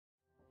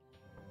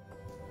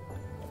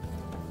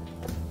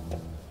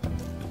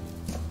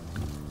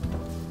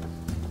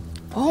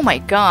Oh my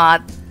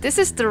god, this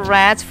is the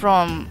rat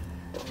from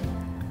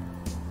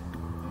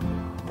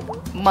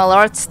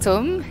Mallard's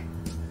tomb?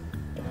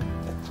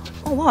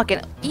 Oh wow, I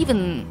can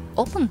even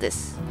open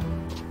this.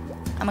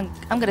 I'm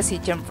gonna see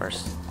Jim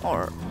first,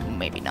 or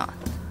maybe not.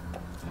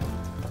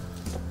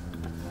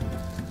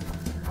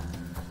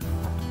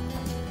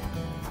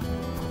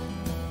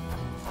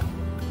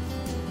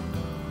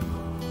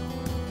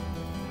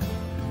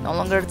 No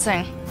longer a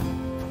thing.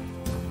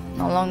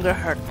 No longer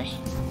hurt me.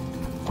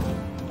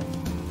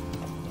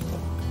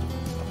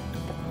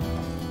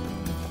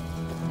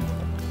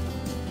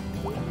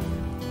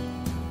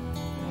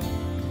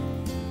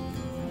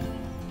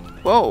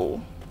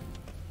 Whoa.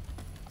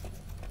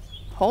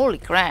 Holy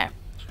crap.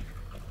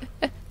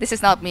 This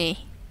is not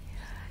me.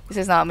 This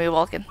is not me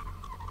walking.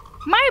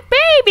 My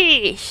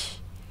babies!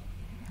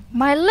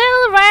 My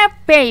little rat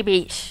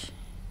babies!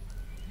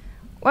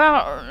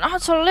 Well,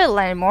 not so little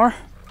anymore.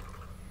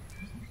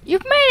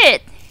 You've made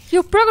it!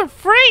 You've broken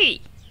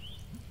free!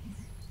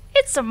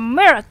 It's a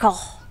miracle!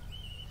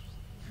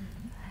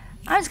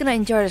 I'm just gonna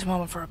enjoy this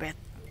moment for a bit.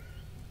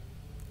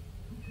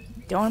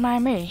 Don't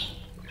mind me.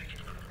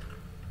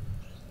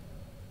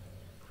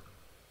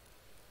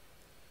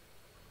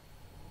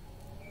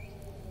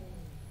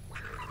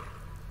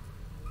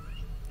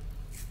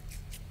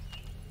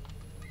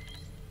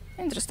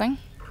 Interesting.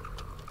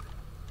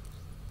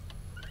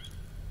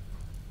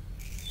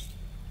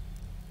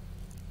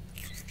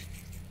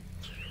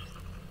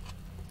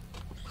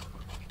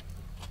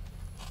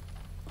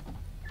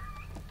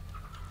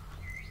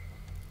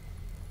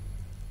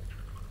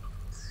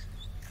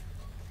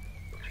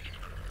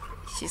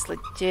 She's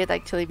legit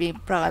actually being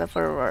proud of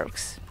her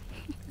works.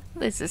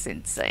 This is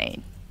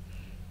insane.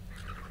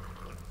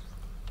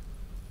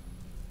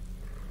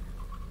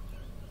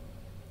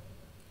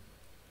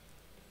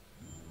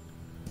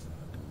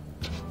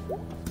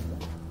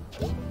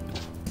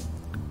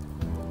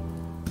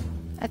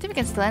 I think we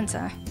can still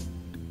enter.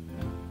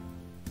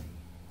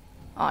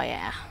 Oh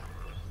yeah.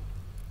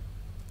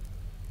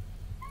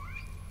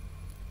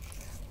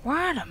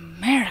 What a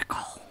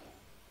miracle.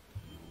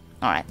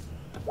 Alright.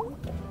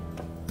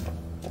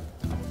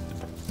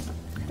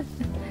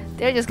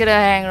 They're just gonna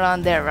hang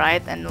around there,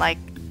 right? And like...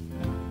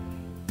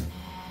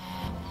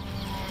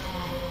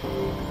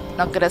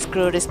 not gonna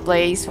screw this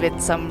place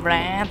with some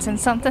rats and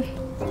something?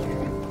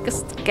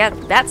 Because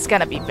that's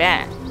gonna be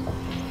bad.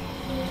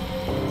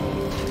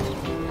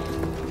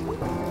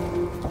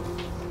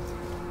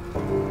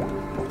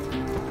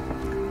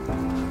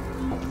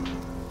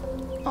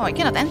 Oh, I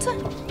cannot enter?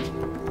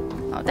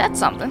 Oh, that's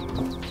something.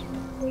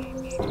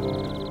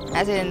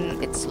 As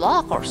in, it's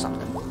locked or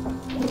something.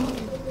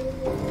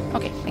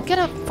 Okay, I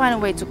gotta find a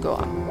way to go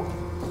up.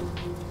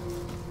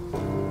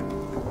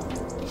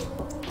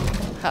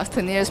 How's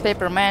the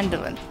newspaper man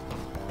doing?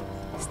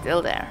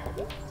 Still there.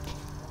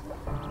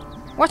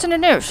 What's in the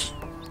news?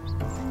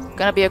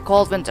 Gonna be a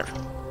cold winter.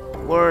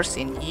 Worst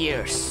in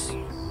years.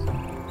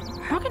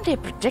 How can they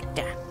predict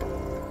that?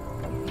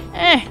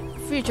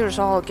 Future's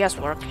all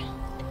guesswork.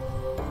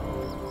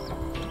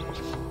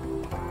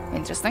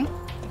 Interesting.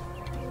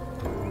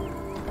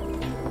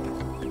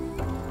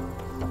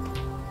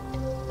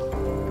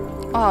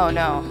 Oh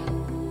no.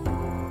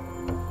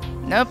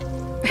 Nope.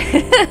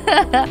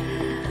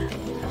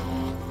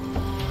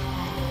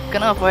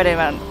 Gonna avoid him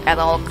at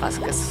all costs,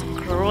 cause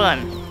screw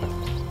him.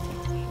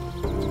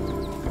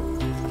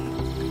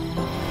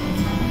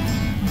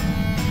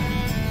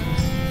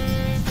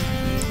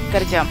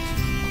 Gotta jump.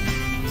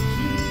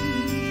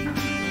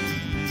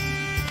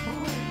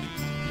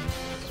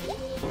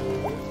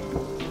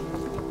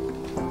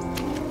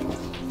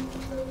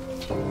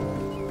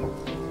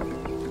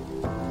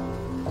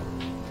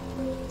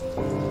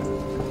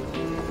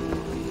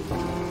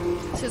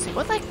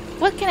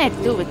 What can I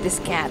do with these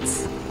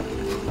cats?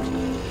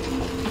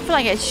 I feel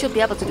like I should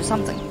be able to do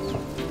something.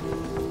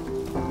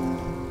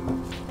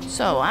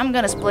 So I'm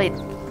gonna split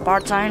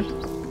part-time.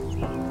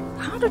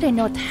 How do they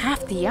not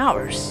have the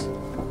hours?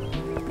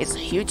 It's a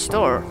huge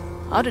store.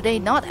 How do they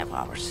not have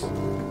hours?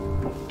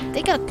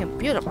 They got a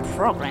computer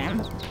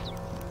program.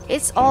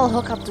 It's all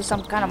hooked up to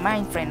some kind of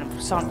mainframe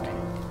or something.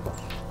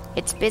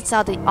 It spits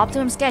out the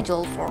optimum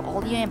schedule for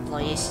all your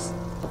employees.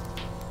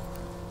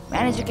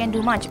 Manager can't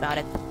do much about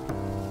it.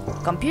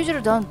 Computer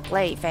don't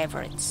play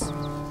favorites.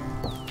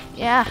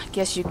 Yeah,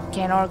 guess you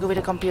can't argue with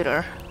a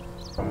computer.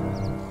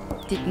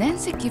 Did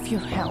Nancy give you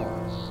hell?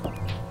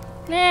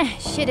 Nah,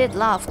 she did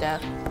laugh though.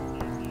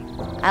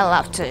 I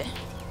laughed too.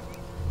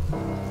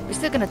 We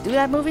still gonna do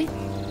that movie?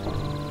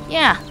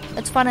 Yeah,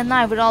 let's find a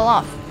night we're all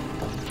off.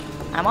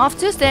 I'm off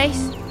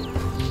Tuesdays.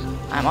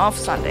 I'm off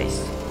Sundays.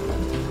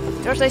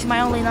 Thursday's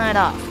my only night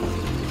off.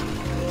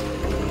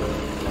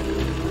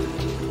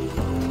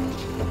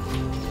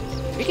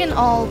 We can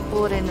all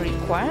put in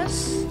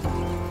requests.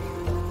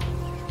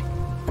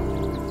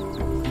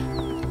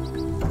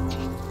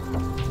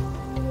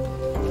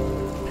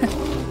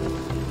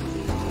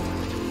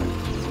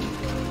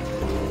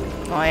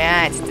 Oh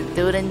yeah, it's the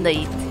dude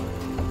indeed.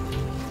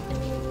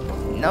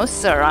 No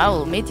sir, I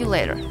will meet you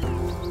later.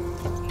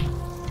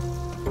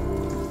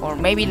 Or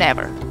maybe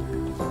never.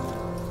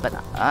 But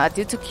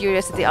due to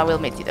curiosity, I will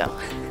meet you though.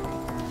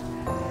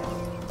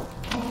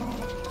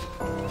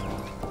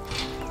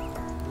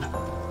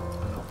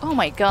 Oh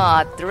my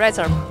god, the rats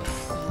are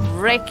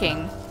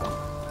wrecking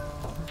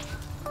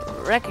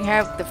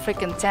half the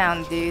freaking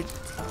town, dude.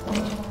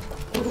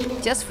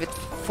 Just with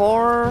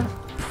 4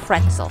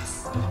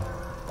 pretzels.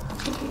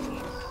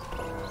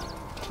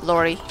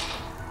 Lori.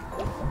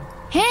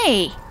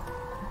 Hey!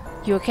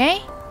 You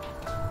okay?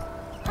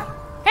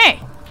 Hey!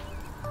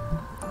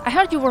 I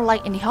heard you were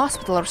like in the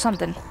hospital or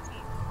something.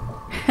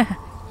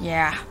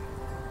 Yeah.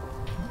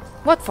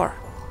 What for?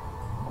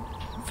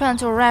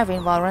 Friends were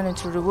raving while running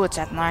through the woods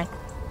at night.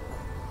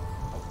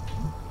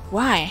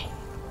 Why?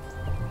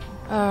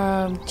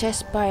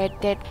 Just by a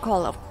dead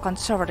call of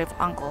conservative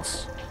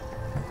uncles.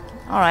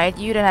 Alright,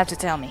 you don't have to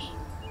tell me.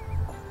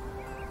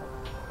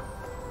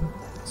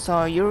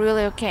 So, you're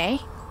really okay?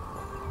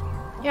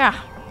 Yeah,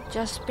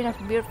 just been a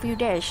weird few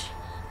days.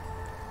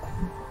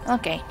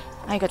 Okay,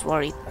 I got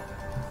worried.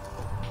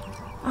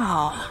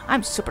 Oh,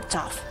 I'm super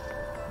tough.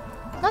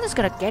 Nothing's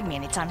gonna get me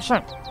anytime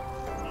soon.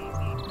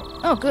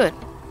 Oh, good.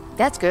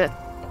 That's good.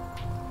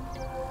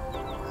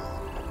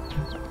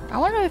 I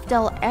wonder if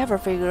they'll ever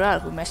figure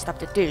out who messed up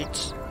the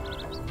dudes.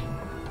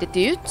 The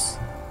dudes?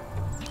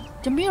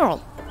 The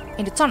mural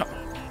in the tunnel.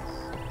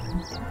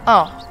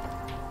 Oh.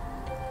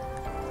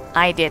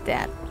 I did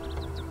that.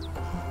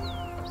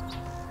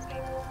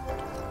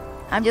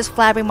 I'm just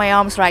flapping my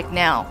arms right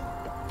now,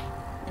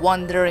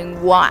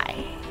 wondering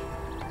why.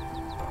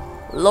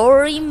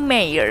 Lori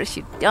Mayers,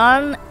 you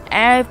done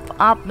F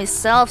up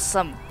myself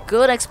some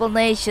good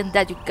explanation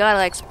that you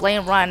gotta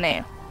explain right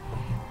now.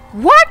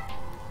 What?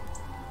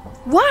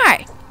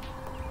 Why?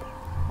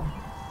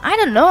 I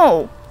don't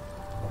know.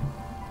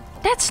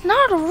 That's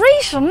not a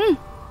reason.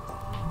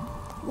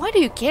 Why do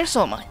you care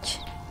so much?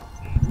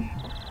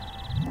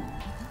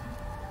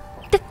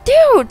 The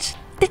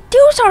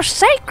dudes are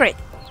sacred.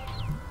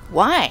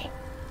 Why?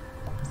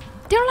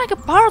 They're like a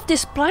part of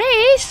this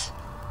place.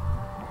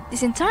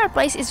 This entire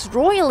place is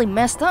royally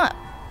messed up.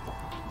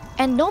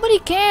 And nobody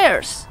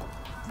cares.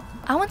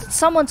 I wanted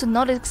someone to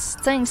notice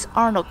things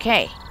aren't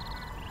okay.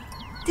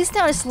 This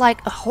town is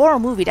like a horror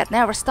movie that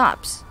never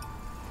stops.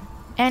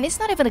 And it's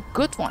not even a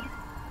good one.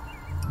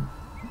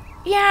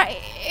 Yeah,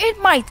 it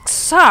might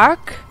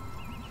suck,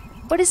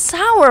 but it's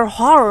our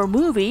horror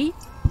movie.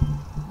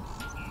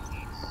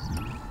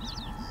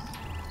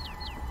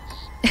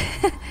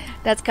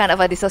 That's kind of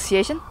a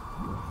dissociation.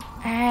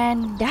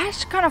 And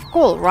that's kind of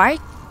cool,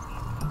 right?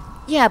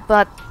 Yeah,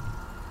 but...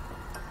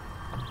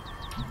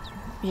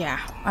 yeah,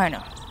 I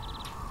know.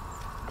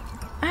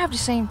 I have the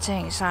same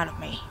thing inside of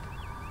me.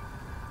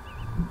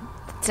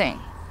 The thing.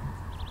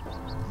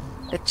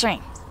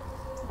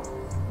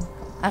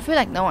 I feel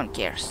like no one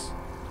cares.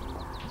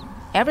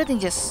 Everything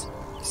just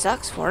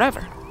sucks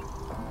forever.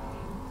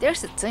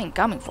 There's a thing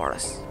coming for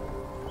us.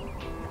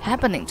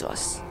 Happening to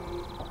us.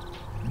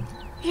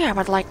 Yeah,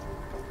 but like...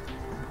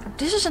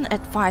 this isn't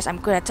advice I'm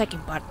good at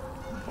taking, but...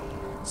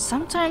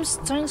 sometimes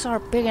things are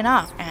big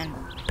enough and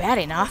bad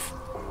enough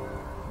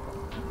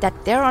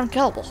that they're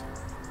unkillable.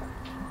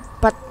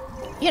 But,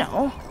 you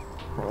know,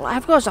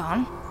 life goes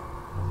on.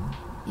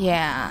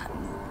 Yeah,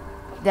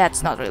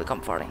 that's not really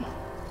comforting.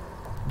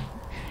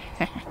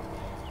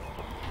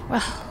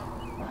 Well,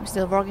 I'm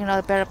still working on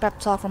a better pep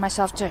talk for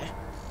myself too.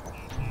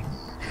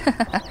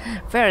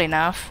 Fair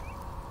enough.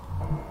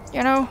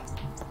 You know,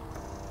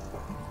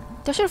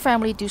 does your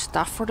family do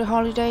stuff for the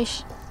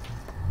holidays?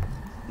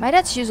 My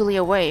dad's usually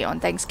away on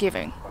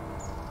Thanksgiving,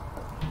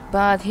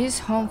 but he's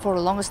home for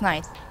the longest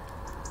night.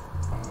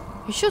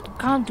 You should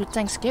come to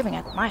Thanksgiving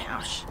at my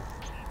house.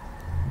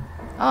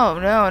 Oh,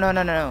 no.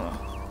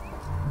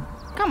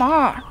 Come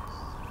on.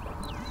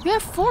 We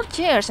have 4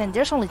 chairs and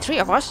there's only 3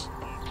 of us.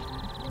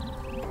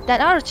 That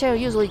other chair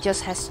usually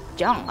just has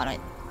junk on it.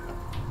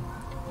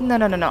 No,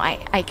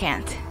 I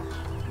can't.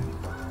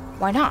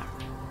 Why not?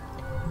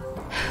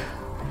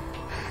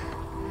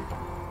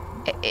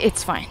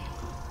 It's fine.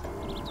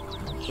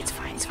 It's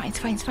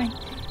fine.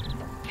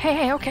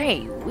 Hey,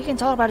 okay, we can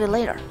talk about it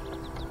later.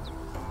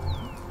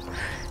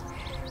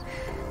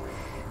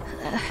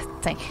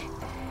 Thank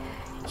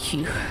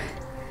you.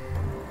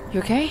 You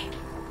okay?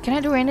 Can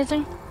I do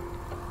anything?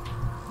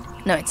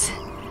 No, it's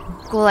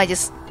cool. I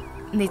just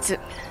need to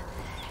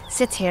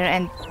sit here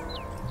and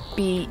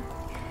be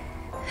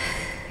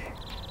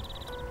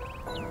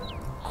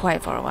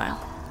quiet for a while.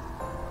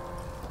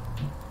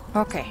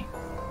 Okay,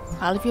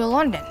 I'll leave you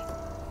alone then.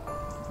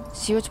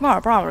 See you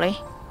tomorrow, probably.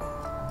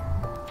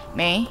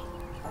 Me?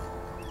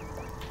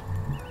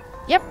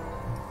 Yep.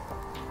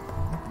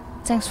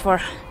 Thanks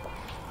for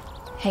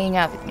hanging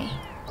out with me.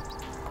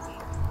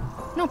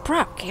 No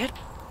problem, kid.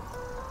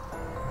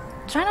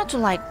 Try not to,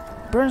 like,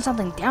 burn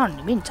something down in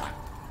the meantime.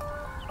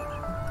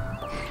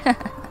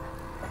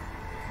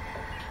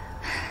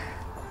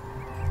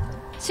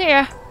 See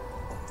ya.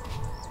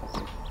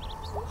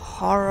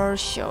 Horror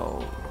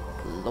show.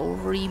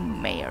 Lori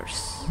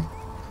Mayers.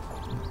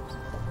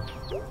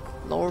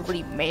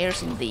 Lori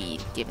Mayers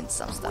indeed, giving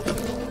some stuff.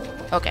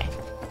 Okay.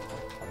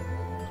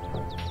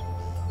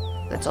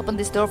 Let's open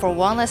this door for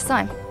one last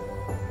time.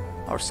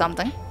 Or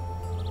something.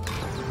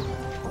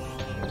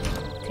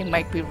 There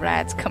might be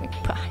rats coming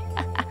by.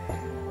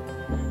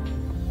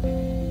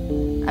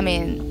 I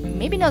mean,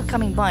 maybe not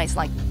coming by, it's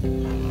like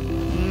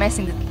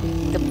messing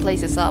the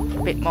places up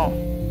a bit more.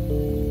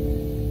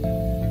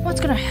 What's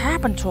gonna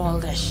happen to all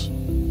this?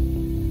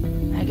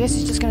 I guess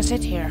it's just gonna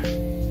sit here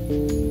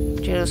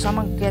till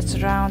someone gets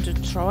around to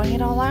throwing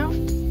it all out.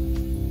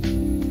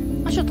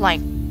 I should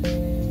like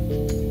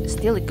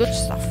steal the good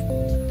stuff.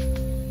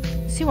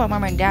 See what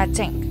Mom and Dad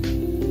think.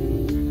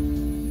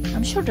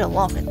 I'm sure they'll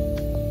love it.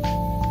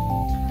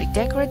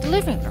 Redecorate the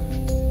living room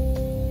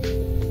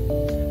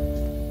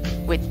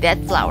with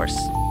dead flowers.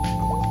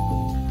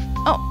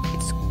 Oh,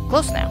 it's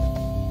closed now.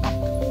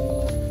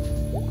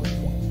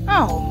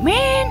 Oh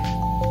man!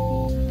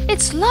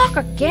 It's locked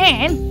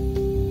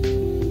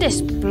again!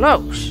 This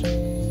blows.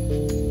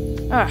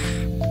 Ugh.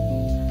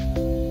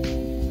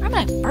 I'm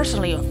like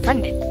personally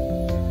offended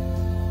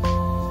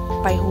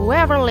by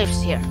whoever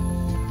lives here.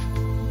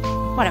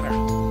 Whatever.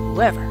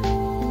 Whoever.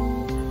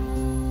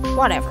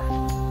 Whatever.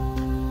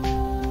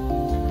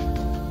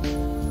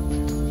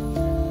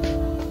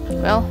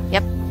 Well,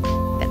 yep.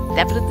 That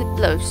definitely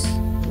blows.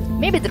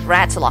 Maybe the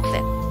rats locked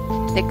it.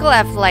 They could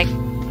have like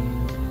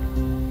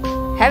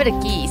have the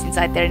keys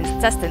inside their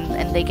intestine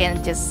and they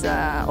can just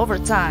over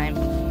time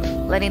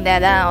letting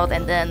that out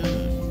and then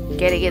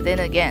getting it in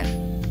again.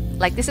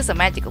 Like this is a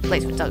magical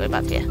place we're talking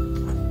about here.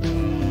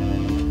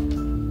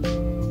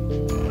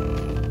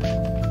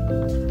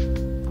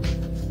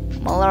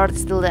 Mallard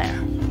is still there.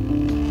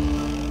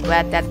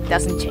 Glad that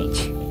doesn't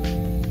change.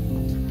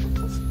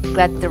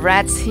 Glad the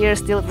rats here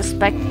still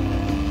respect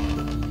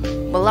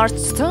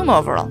Mallard's tomb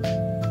overall.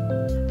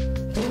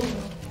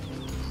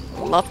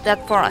 Love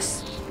that for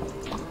us.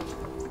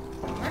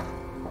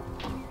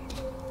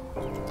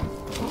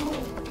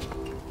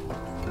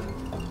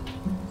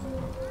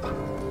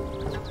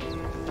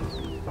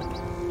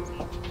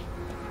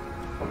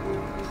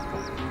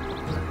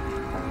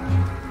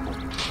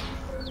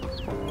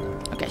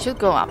 Okay, should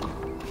go up.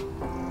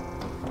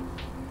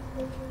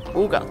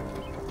 Oh god.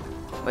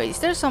 Wait, is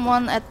there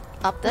someone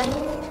up there?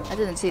 I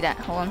didn't see that.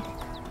 Hold on.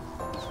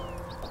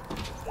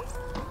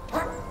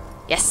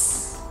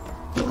 Yes.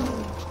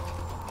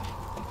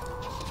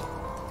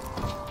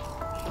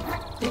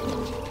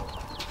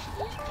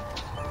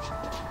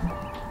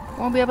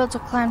 Won't be able to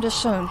climb this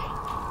soon.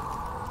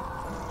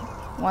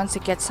 Once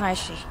it gets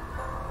icy.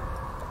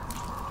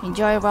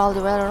 Enjoy while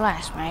the weather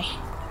lasts, mate.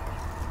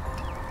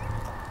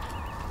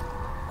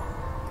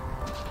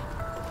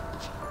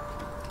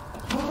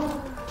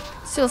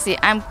 Seriously,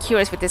 I'm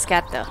curious with this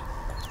cat though.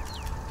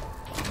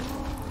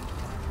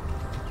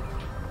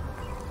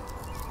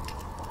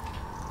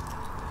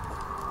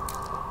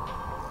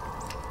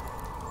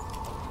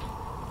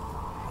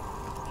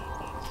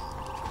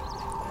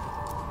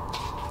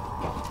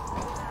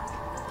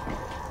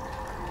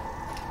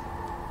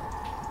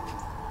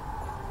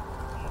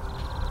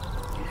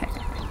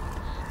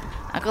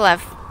 I could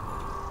have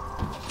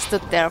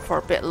stood there for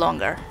a bit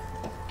longer,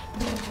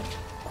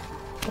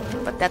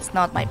 but that's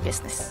not my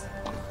business.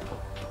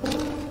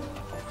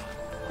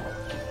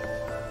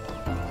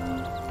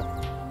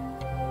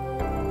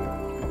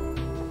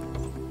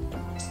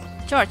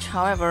 Church,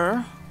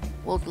 however,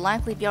 would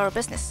likely be our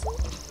business.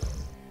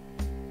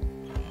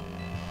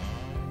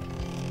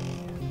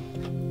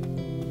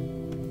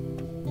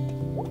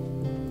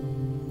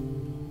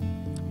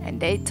 And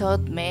they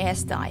thought May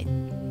has died.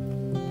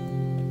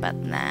 But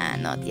nah,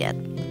 not yet.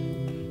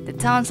 The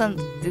town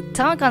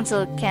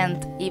council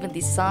can't even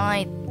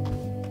decide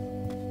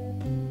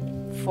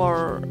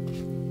for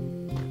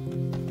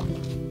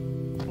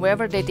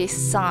wherever they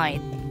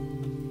decide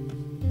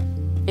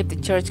if the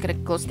church gonna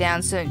close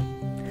down soon.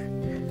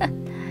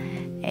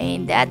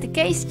 Ain't that the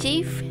case,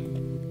 Chief?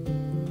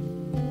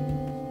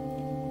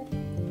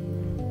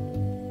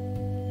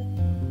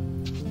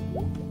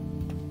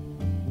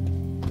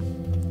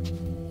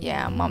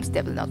 Yeah, Mom's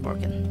definitely not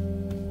working.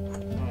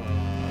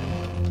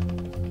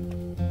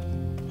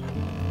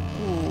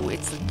 Ooh,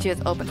 it's legit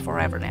open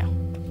forever now.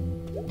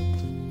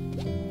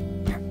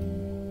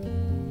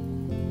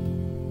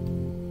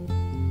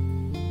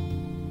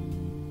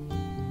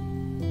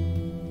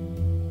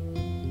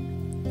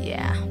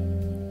 Yeah,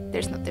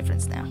 there's no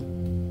difference now.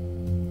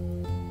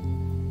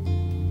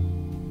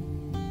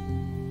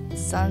 The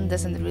sun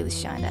doesn't really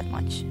shine that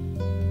much.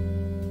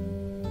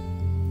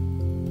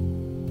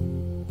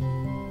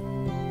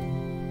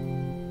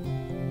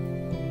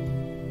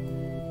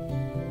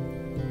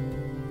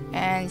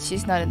 And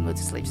she's not in the mood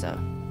to sleep, so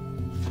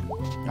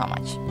not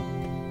much.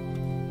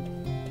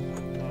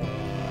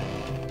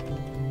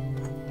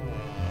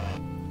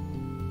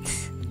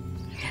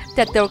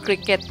 That door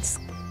click gets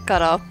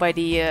cut off by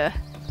the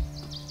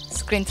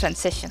screen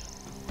transition.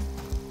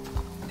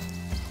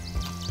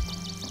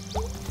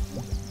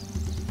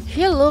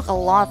 He'll look a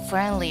lot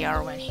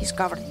friendlier when he's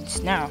covered in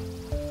snow.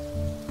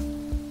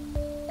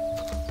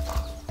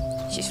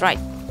 She's right.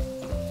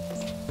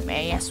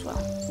 May as well.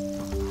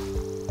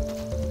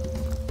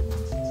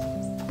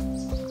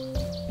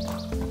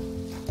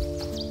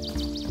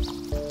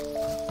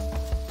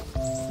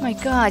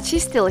 my god,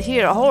 she's still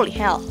here, holy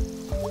hell.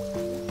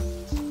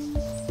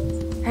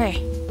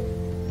 Hey.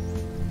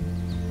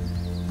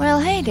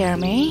 Well, hey there,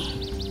 May.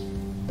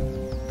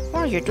 What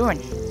are you doing?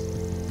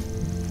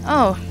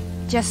 Oh,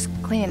 just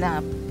cleaning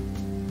up.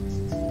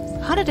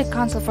 How did the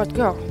console fort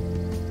go?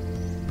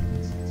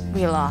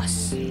 We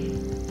lost.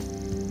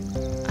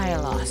 I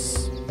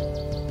lost.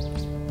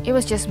 It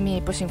was just me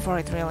pushing for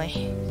it,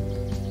 really.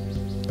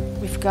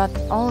 We've got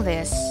all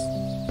this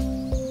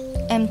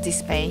empty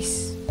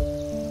space.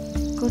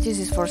 Could use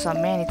it for so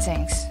many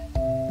things.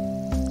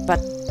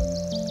 But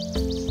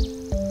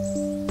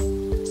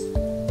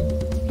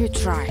you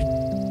tried.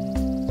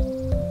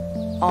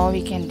 All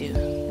we can do.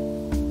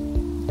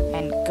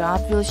 And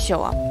God will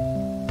show up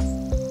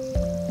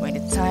when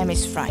the time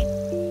is right.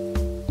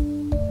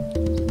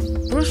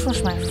 Bruce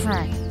was my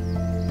friend.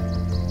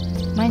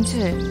 Mine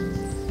too.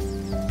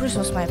 Bruce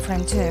was my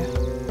friend too.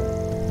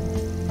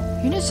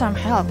 You need some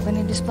help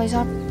cleaning this place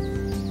up?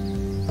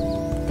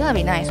 That'll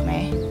be nice,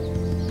 May.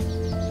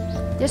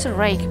 There's a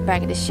rake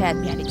back in the shed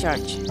behind the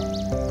church.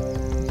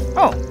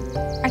 Oh,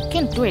 I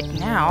can't do it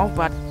now,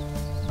 but...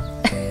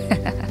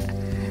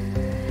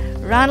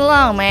 Run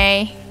along,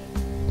 May.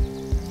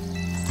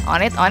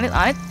 On it, on it,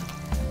 on it.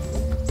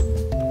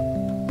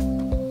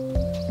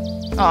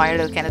 Oh, I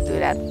really cannot do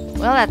that.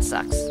 Well, that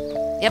sucks.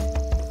 Yep.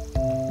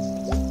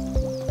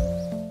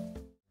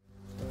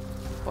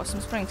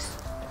 Possum Springs.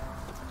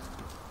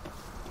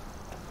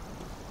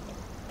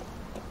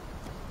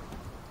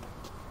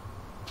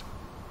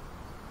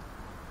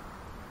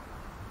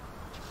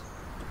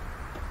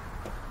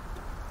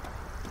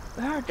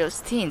 Where are those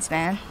teens,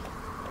 man?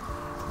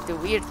 The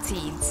weird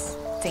teens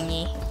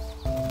thingy.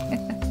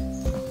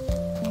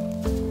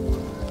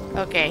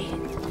 Okay,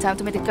 time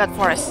to meet the cut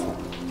forest.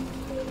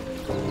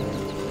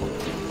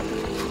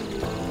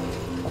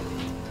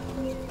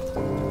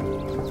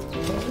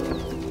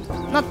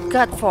 Not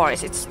God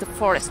Forest, it's the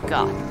Forest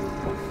God.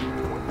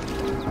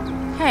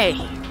 Hey,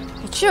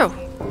 it's you.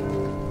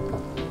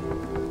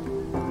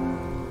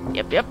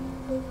 Yep.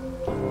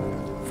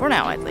 For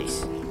now, at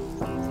least.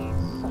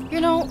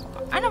 You know,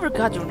 I never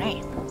got your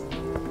name.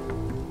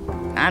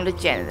 I'm the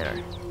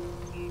janitor.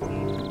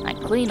 I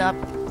clean up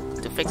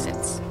to fix it.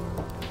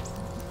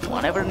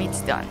 Whatever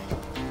needs done.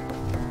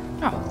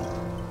 Oh,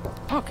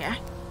 okay.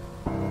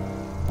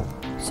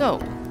 So,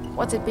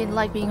 what's it been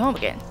like being home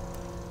again?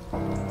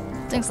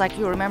 Things like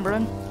you remember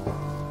them?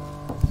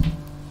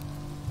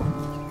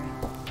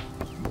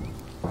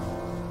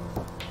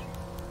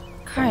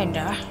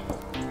 Kinda.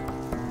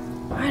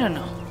 I don't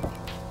know.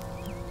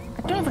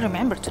 I don't even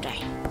remember today.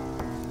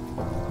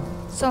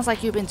 Sounds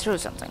like you've been through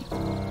something.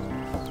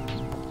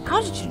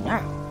 How did you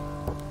know?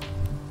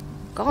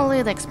 Call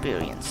it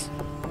experience.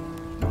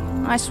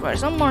 I swear,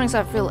 some mornings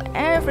I feel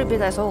every bit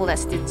as old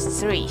as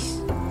these trees.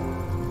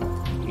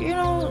 You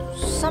know,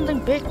 something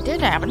big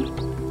did happen.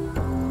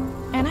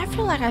 And I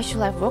feel like I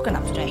should have woken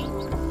up today.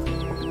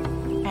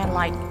 And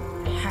like,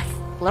 have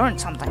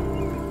learned something.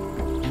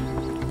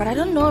 But I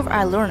don't know if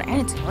I learned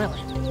anything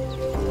really.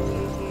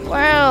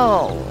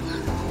 Well,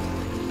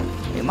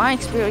 in my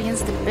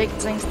experience, the big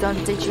things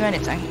don't teach you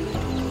anything.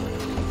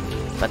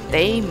 But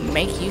they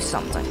make you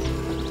something.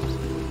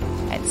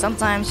 And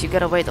sometimes you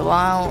gotta wait a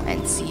while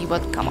and see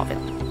what come of it.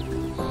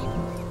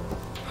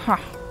 Huh.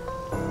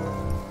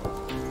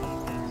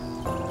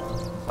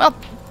 Well,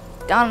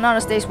 done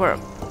another day's work.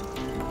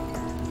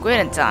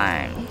 Quitting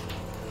time.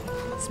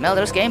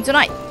 Smelter's game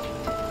tonight.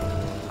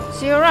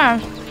 See you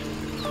around.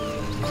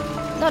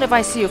 Not if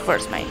I see you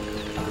first, mate.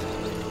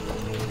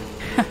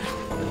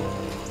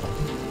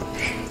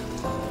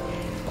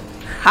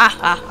 Ha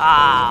ha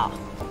ha!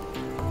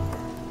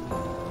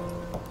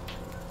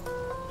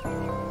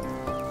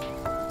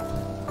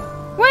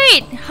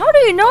 Wait! How do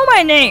you know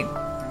my name?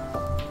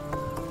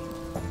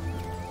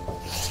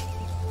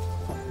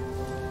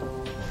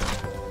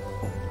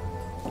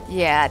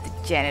 Yeah, the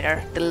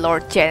janitor. The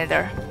Lord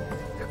Janitor.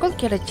 I could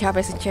get a job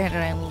as a janitor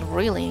and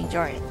really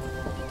enjoy it.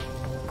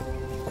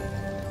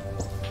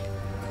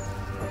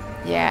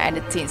 Yeah, and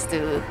the teens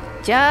too.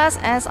 Just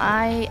as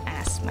I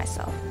asked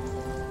myself.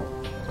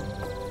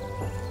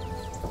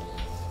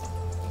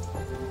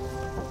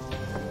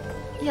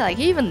 Yeah, like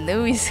he even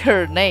knew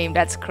her name.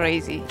 That's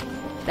crazy.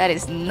 That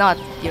is not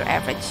your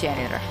average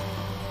janitor.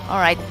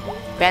 Alright,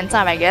 band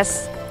time I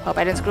guess. Hope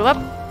I didn't screw up.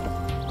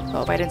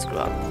 Hope I didn't screw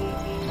up.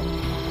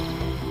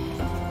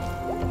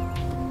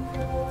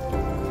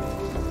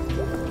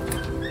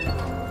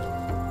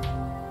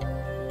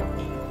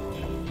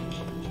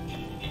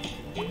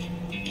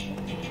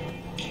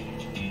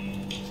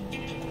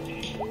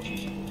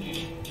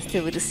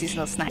 Still with the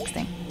seasonal snacks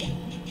thing.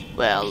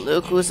 Well,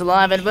 look who's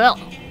alive and well.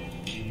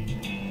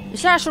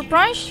 Is that a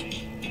surprise?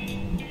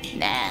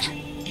 Nah.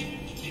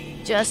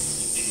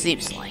 Just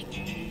seems like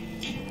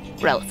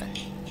relevant.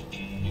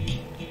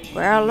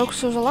 Well, looks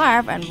who's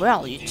alive and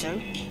well, you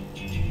two.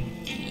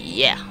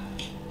 Yeah.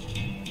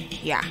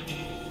 Yeah.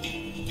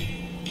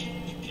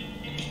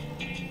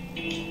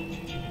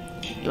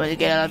 You want to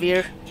get out of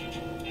here?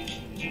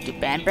 To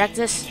band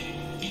practice?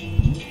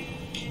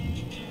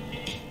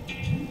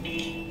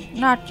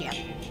 Not yet.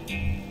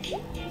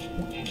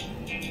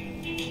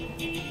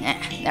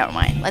 Never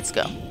mind. Let's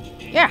go.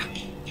 Yeah.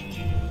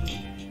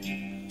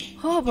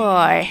 Oh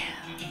boy.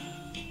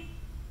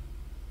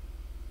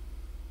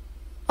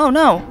 Oh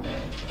no.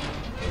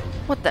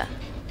 What the?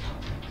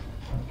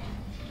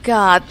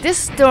 God,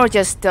 this door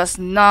just does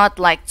not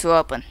like to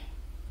open.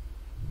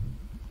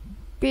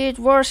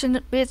 Better worse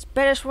in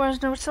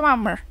the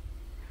summer.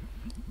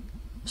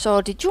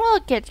 So did you all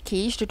get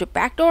keys to the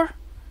back door?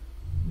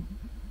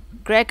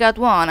 Gregg got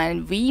one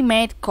and we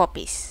made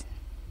copies.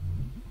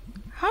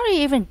 How do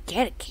you even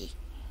get a key?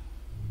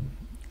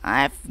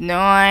 I have no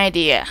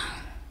idea.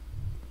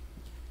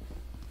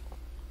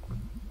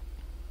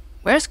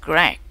 Where's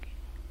Gregg?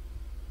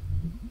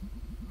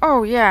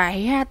 Oh yeah,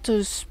 he had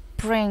to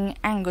bring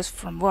Angus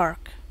from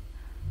work.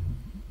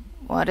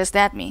 What does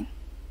that mean?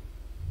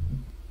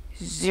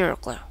 Zero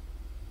clue.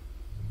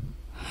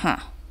 Huh.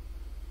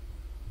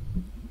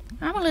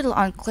 I'm a little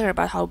unclear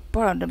about how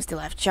both of them still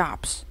have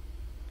jobs,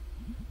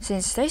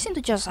 since they seem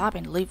to just up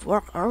and leave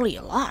work early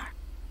a lot.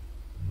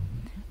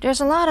 There's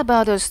a lot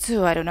about those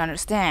two I don't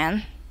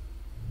understand.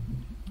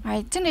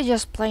 I think they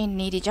just plain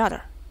need each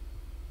other.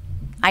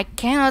 I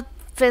cannot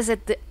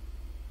visit the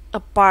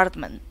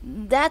apartment.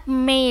 That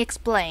may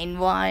explain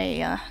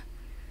why,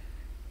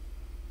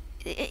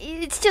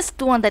 it's just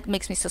the one that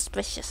makes me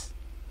suspicious.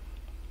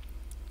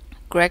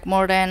 Gregg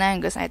more than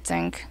Angus, I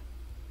think.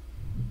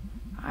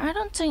 I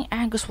don't think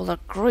Angus will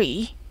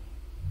agree.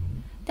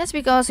 That's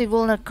because it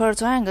won't occur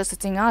to Angus to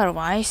think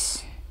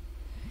otherwise.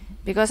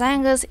 Because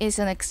Angus is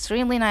an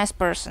extremely nice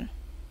person.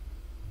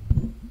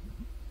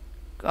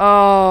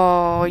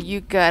 Oh,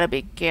 you gotta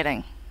be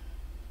kidding.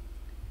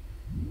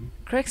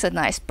 Gregg's a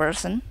nice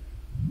person.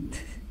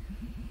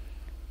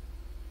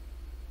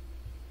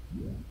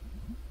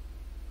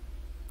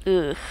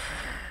 Ugh.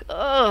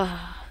 Ugh.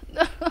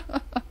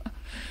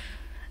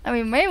 I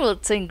mean, maybe we'll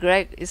think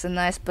Gregg is a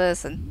nice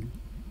person,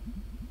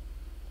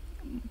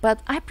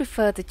 but I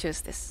prefer to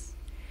choose this.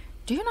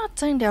 Do you not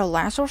think they're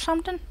less or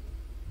something?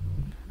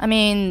 I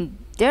mean,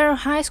 they're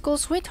high school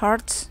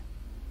sweethearts.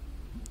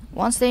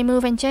 Once they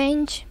move and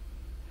change,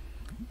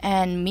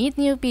 and meet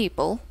new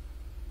people,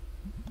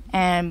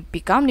 and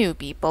become new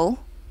people,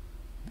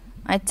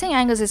 I think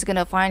Angus is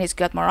gonna find he's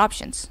got more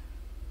options.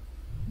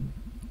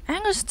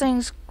 Angus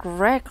thinks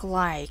Gregg,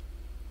 like,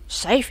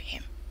 saved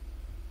him.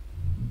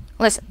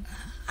 Listen,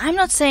 I'm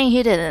not saying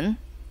he didn't,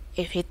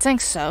 if he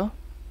thinks so.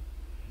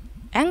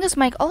 Angus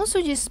might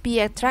also just be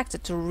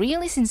attracted to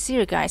really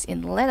sincere guys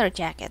in leather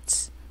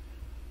jackets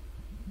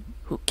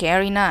who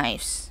carry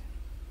knives.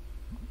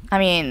 I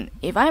mean,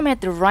 if I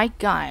met the right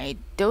guy,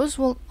 those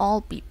will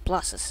all be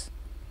pluses.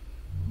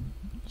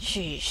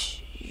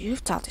 Sheesh, you've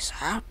thought this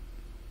out?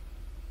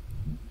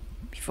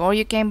 Before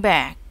you came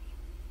back.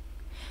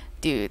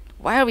 Dude,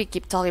 why do we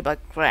keep talking about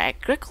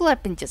Gregg? Gregg could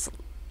have been just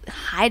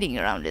hiding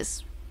around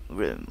this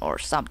room or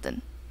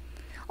something.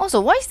 Also,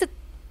 why is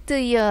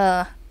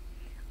the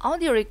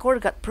audio recorder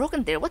got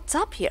broken there? What's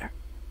up here?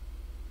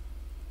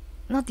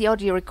 Not the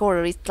audio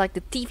recorder, it's like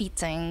the TV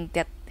thing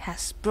that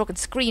has broken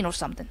screen or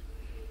something.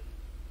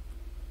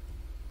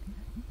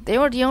 They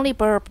were the only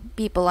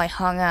people I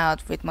hung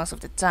out with most of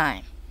the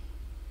time.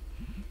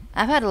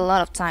 I've had a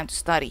lot of time to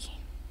study.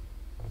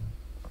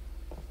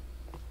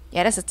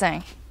 Yeah, that's the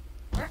thing.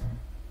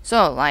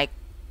 So, like,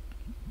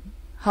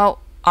 how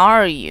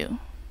are you?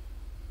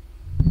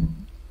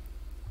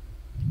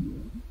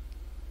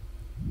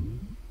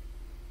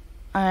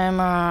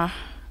 I'm,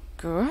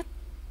 good?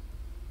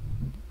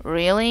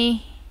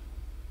 Really?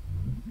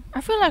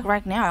 I feel like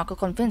right now I could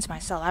convince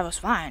myself I was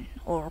fine,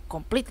 or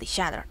completely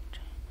shattered.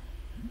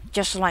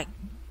 Just like,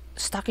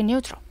 stuck in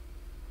neutral.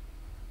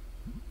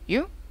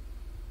 You?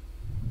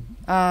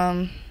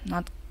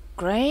 Not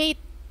great.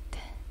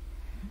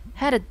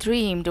 Had a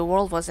dream the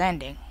world was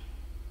ending.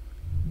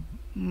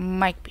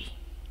 Might be.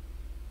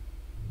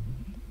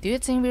 Do you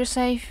think we're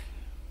safe?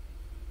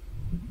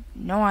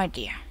 No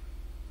idea.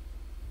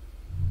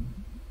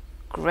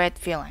 Great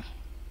feeling.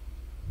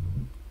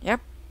 Yep.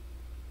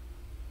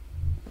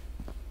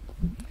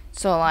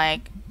 So,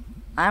 like,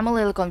 I'm a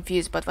little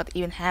confused about what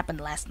even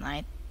happened last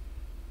night.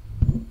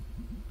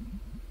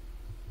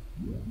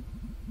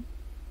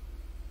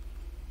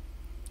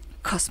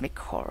 Cosmic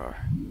horror.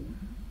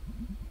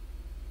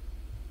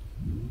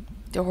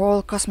 The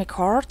whole cosmic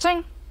horror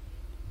thing?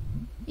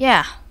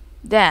 Yeah,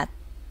 that.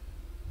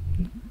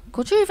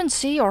 Could you even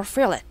see or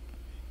feel it?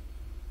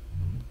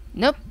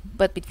 Nope,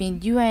 but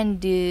between you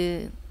and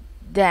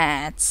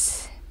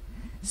that,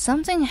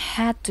 something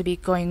had to be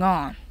going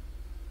on.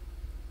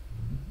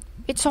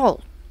 It's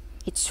old.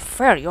 It's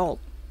very old.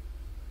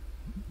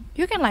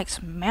 You can like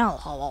smell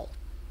how old.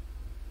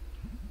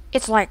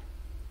 It's like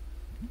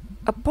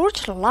a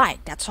porch light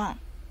that's on.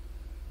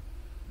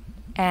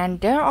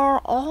 And there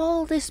are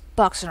all these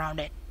bugs around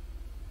it.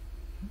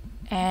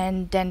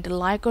 And then the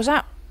light goes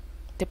out.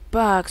 The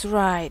bugs,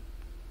 right.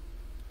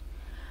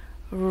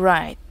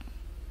 Right.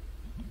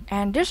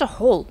 And there's a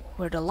hole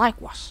where the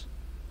light was.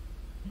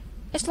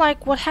 It's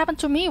like what happened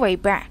to me way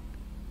back.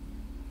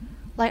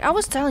 Like I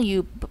was telling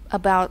you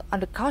about on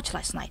the couch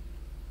last night.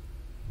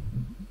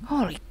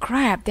 Holy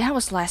crap, that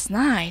was last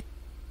night.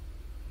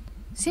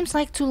 Seems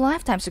like 2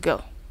 lifetimes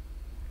ago.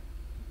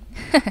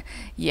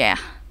 Yeah.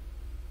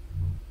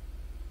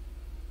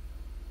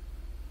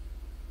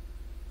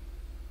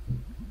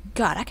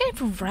 God, I can't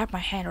even wrap my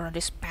head around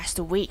these past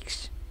 2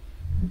 weeks.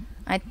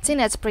 I think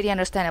that's pretty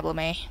understandable,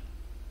 May.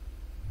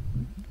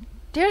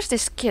 There's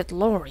this kid,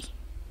 Lori.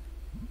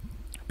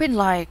 Been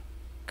like,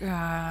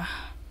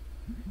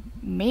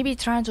 maybe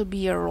trying to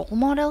be a role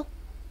model?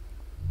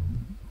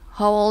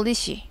 How old is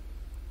she?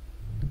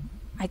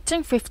 I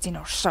think 15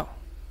 or so.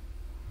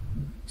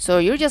 So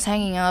you're just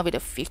hanging out with a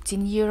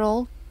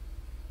 15-year-old?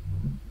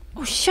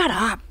 Oh, shut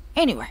up!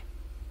 Anyway,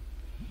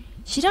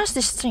 she does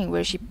this thing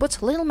where she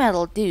puts little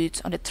metal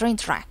dudes on the train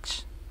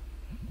tracks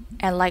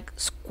and like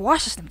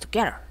squashes them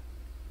together.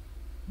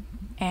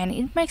 And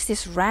it makes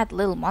these rad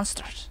little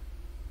monsters.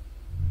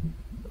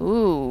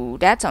 Ooh,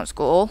 that sounds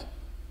cool.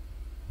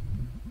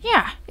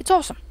 Yeah, it's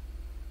awesome.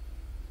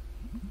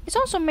 It's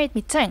also made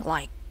me think,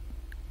 like,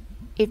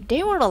 if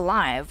they were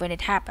alive when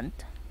it happened.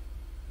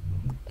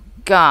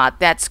 God,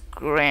 that's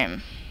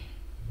grim.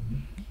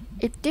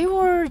 If they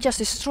were just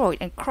destroyed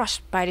and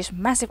crushed by this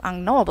massive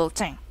unknowable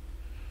thing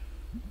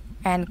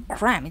and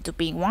crammed into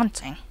being one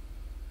thing,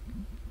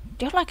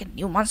 they're like a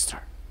new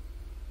monster.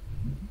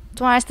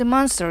 Twice the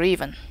monster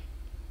even.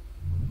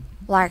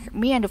 Like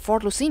me and the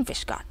Fort Lucine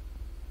fish got.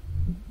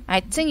 I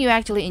think you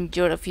actually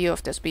injured a few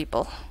of those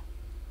people.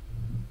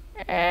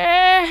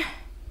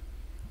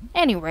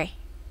 Anyway.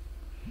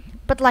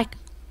 But like,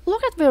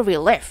 look at where we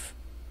live.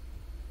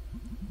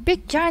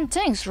 Big giant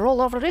things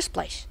roll over this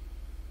place.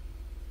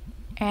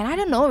 And I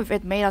don't know if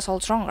it made us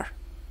all stronger.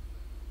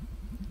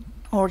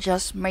 Or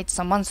just made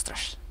some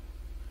monsters.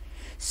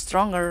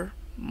 Stronger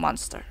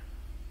monster.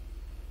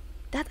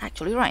 That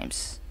actually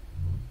rhymes.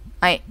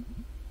 I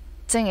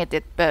think it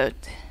did both.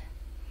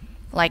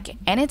 Like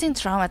anything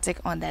traumatic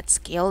on that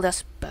scale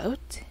does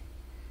both.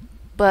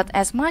 But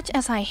as much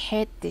as I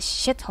hate this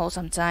shithole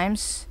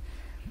sometimes,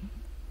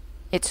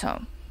 it's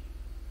home.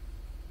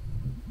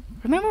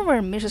 Remember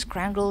where Mrs.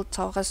 Krangle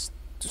taught us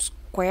to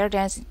square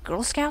dance in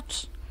Girl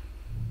Scouts?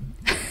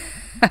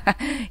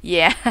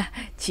 Yeah,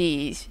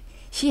 jeez.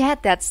 She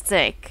had that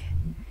stick.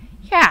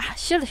 Yeah,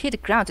 she'll hit the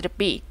ground to the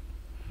beat.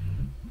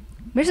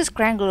 Mrs.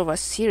 Krangle was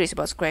serious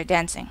about square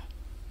dancing.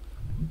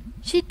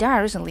 She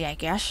died recently, I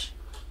guess.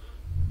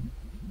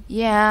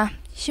 Yeah,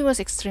 she was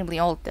extremely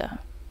old though.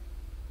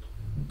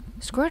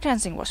 Square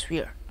dancing was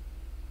weird.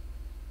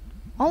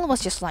 All of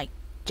us just like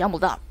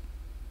jumbled up.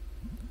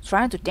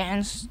 Trying to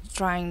dance,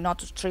 trying not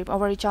to trip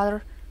over each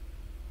other.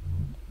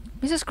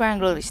 Mrs.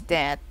 Krangle is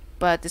dead,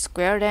 but the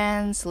square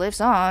dance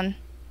lives on.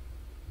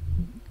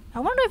 I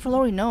wonder if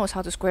Lori knows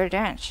how to square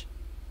dance.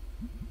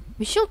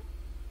 We should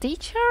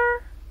teach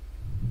her?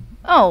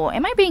 Oh,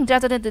 am I being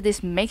drafted into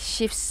this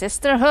makeshift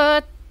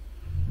sisterhood?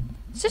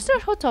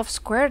 Sisterhood of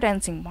square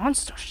dancing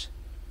monsters.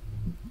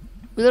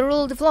 We'll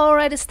rule the floor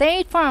at the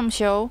State Farm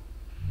show.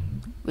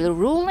 We'll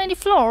rule any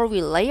floor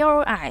we lay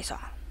our eyes on.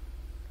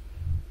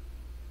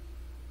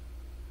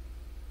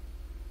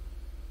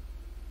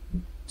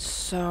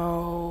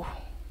 So,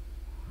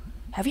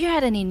 have you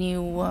had any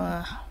new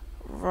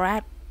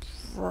rat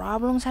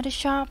problems at the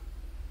shop?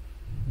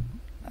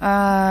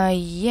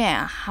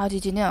 Yeah, how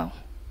did you know?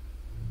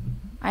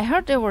 I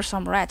heard there were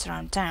some rats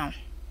around town.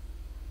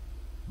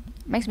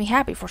 Makes me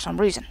happy for some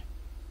reason.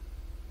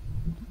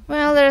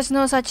 Well, there's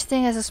no such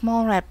thing as a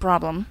small rat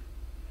problem.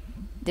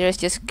 There's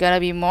just gotta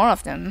be more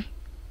of them.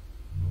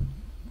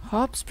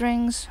 Hope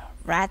springs,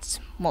 rats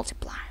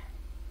multiply.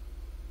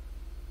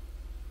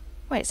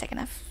 Wait a second,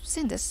 I've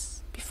seen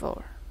this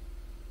before.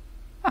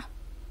 Huh.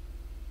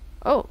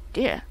 Oh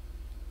dear.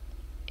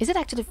 Is it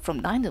actually from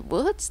Nine in the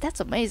Woods?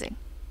 That's amazing.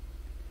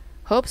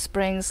 Hope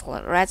springs,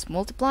 rats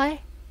multiply?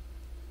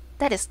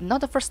 That is not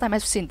the first time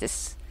I've seen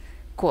this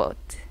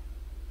quote.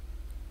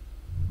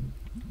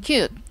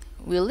 Cute.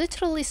 We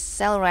literally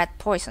sell rat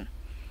poison.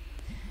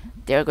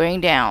 They're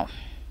going down.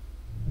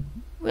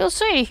 We'll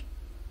see.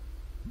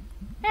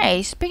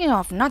 Hey, speaking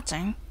of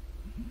nothing,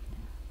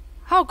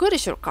 how good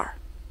is your car?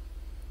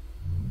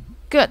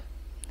 Good.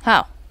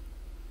 How?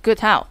 Good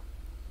how?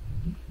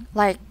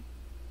 Like,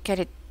 can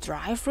it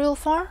drive real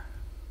far?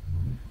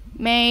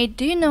 May,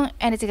 do you know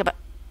anything about...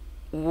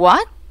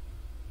 What?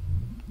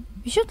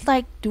 We should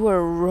like do a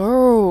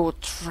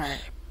road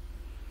trip.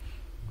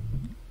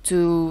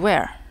 To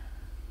where?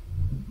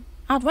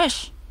 Out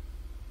west.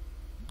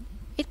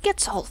 It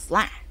gets all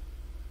flat.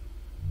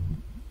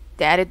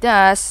 That it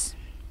does.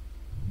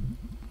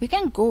 We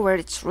can go where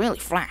it's really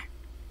flat.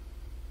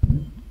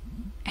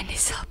 And they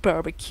sell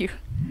barbecue.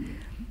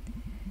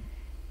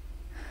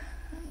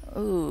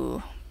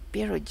 Ooh,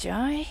 beer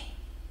joy.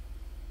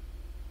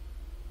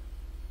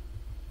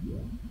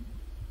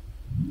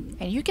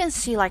 And you can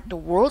see like the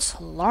world's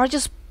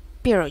largest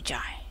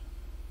pyrojai.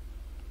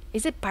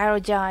 Is it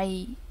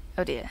pyrojai?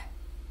 Oh dear.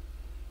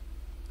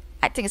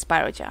 I think it's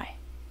pyrojai.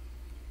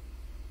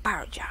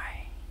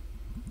 Pyrojai.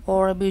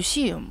 Or a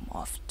museum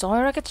of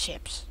toy rocket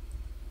ships.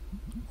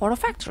 Or a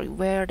factory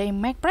where they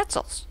make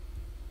pretzels.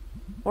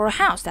 Or a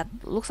house that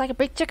looks like a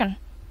big chicken.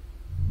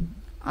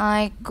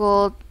 I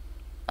could...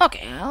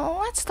 Okay,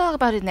 let's talk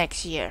about it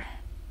next year.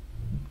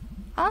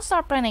 I'll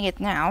start planning it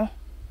now.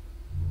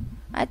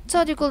 I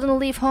thought you couldn't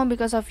leave home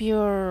because of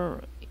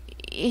your...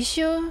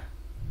 issue?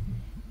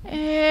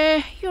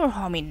 You're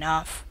home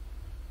enough.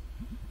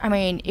 I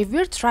mean, if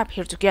we're trapped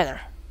here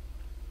together,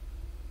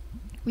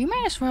 we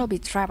might as well be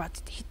trapped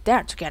out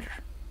there together.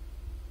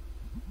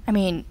 I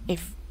mean,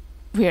 if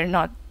we're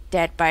not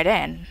dead by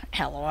then,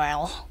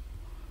 lol.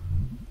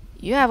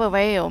 You have a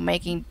way of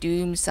making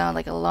Doom sound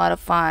like a lot of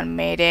fun,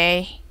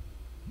 Mayday.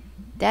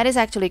 That is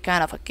actually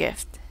kind of a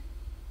gift.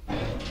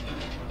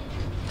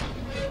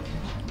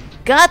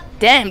 God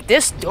damn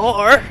this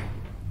door!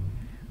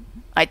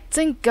 I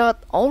think God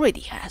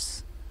already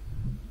has.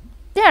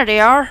 There they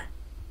are!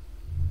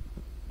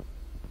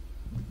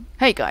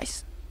 Hey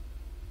guys.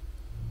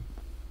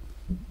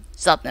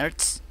 Sup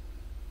nerds?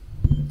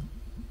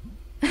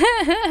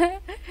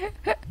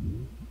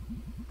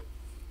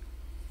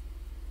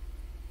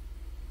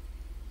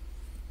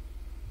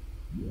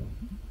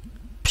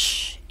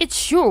 Psh,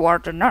 it's you who are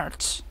the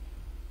nerds.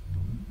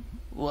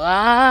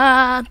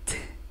 What?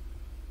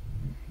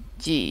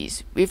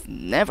 Jeez, we've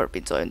never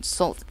been so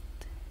insulted.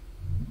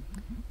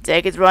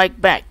 Take it right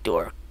back,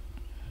 dork.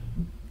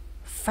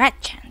 Fat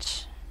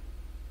chance.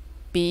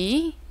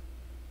 B?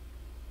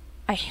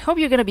 I hope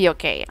you're gonna be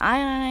okay.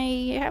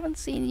 I haven't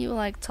seen you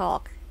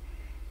talk.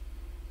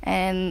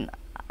 And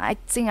I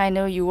think I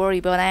know you worry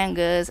about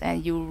Angus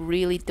and you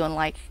really don't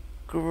like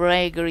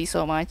Gregory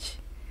so much.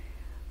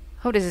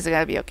 Hope this is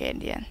gonna be okay in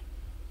the end.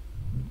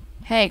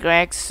 Hey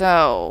Gregg,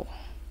 so...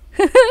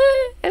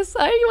 as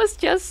I was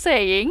just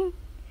saying,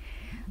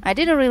 I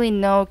didn't really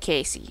know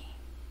Casey.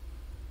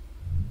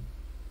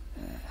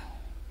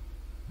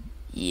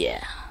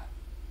 Yeah.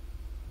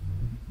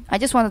 I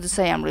just wanted to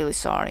say I'm really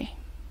sorry.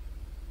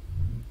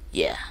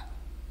 Yeah.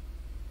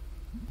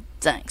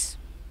 Thanks.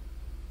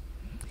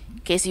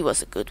 Casey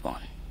was a good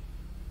one.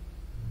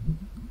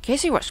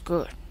 Casey was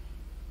good.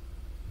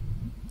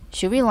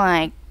 Should we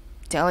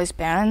tell his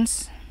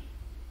parents?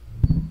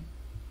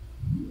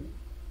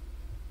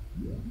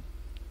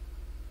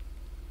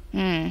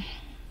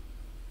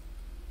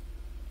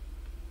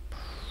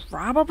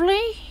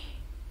 Probably?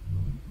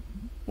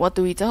 What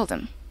do we tell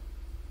them?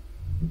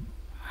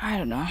 I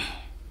don't know.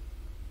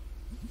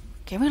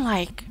 Can we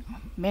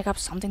make up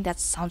something that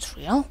sounds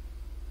real?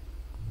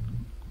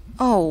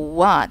 Oh,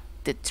 what?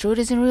 The truth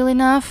isn't real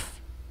enough?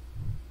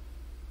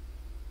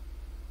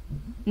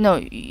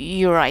 No,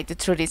 you're right, the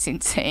truth is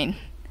insane.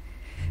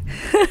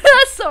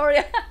 Sorry.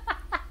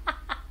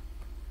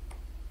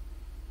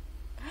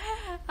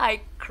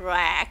 I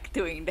crack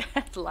doing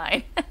that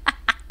line.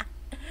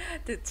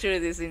 The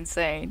truth is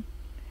insane.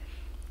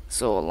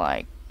 So,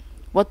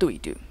 what do we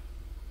do?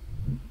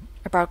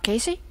 About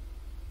Casey?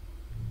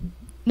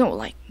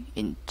 No,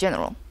 in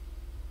general.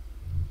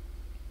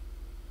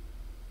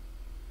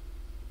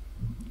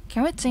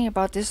 Can we think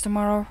about this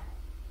tomorrow?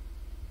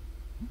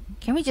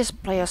 Can we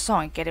just play a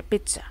song and get a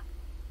pizza?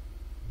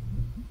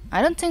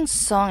 I don't think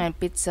song and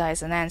pizza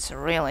is an answer,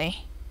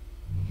 really.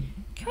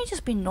 Can we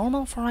just be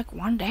normal for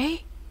one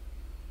day?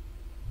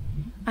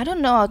 I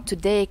don't know how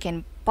today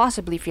can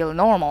possibly feel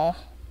normal.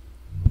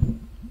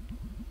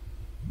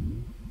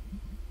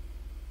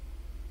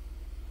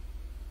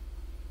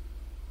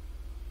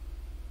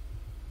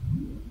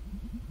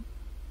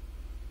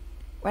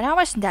 When I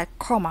was in that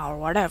coma or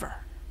whatever,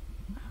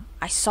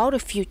 I saw the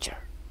future.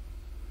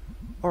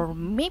 Or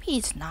maybe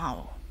it's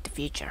now the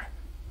future.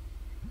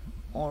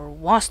 Or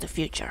was the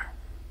future.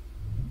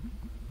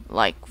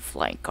 Like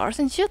flying cars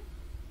and shit?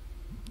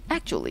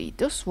 Actually,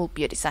 those will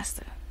be a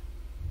disaster.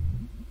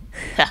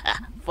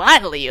 Haha,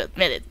 finally you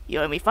admit it. You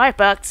owe me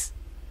 $5.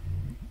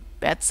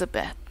 Bet's a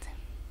bet.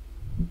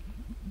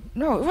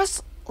 No, it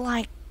was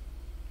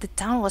the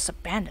town was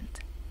abandoned.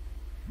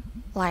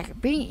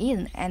 Being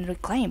eaten and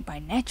reclaimed by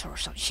nature or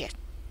some shit.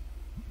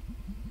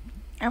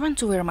 I went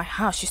to where my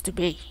house used to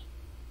be.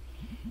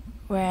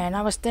 When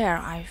I was there,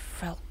 I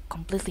felt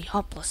completely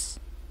hopeless.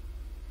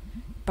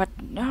 But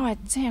now I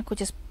think I could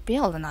just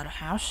build another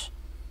house.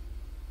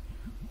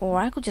 Or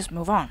I could just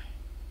move on.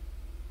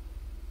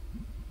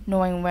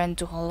 Knowing when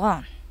to hold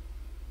on.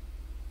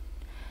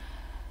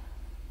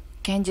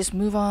 Can't just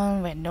move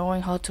on when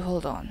knowing how to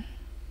hold on.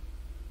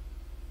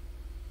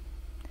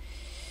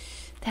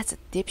 That's a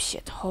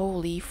dipshit,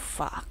 holy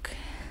fuck.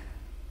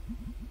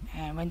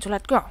 And when to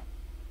let go.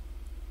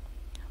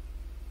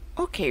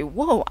 Okay,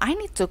 whoa, I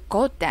need to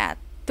quote that.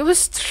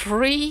 Those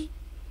 3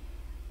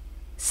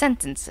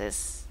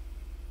 sentences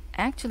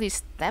actually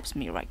stabs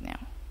me right now.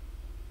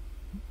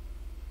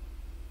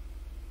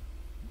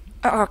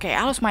 Okay,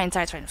 I lost my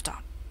entire train of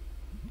thought.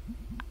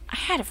 I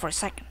had it for a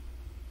second.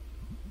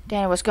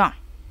 Then it was gone.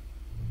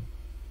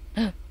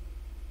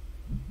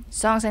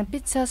 Songs and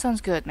pizza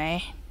sounds good,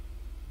 man.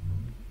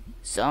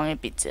 Song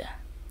and pizza.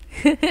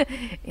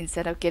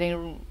 Instead of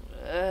getting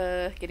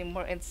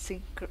more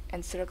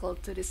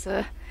encircled to this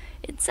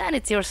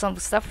insanity or some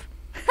stuff.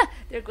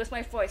 There goes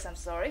my voice, I'm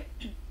sorry.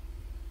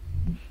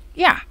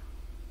 Yeah.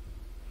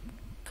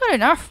 Good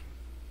enough.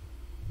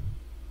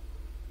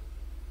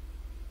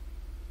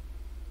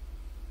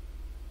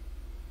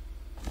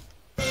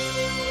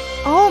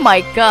 Oh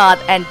my god,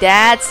 and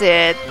that's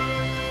it.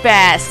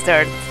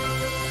 Bastard.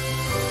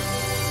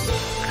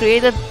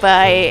 Created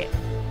by...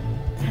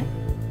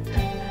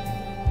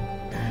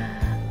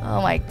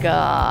 Oh my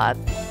god.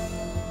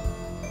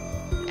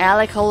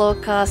 Alec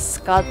Holowka,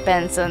 Scott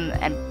Benson,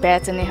 and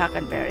Bethany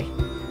Hockenberry.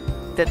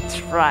 The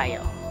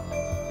Trio.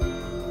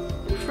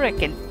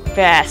 Freaking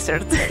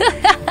bastard.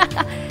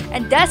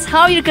 And that's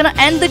how you're gonna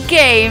end the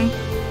game.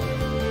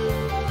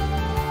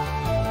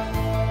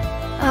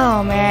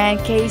 Oh man,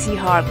 Casey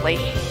Hartley.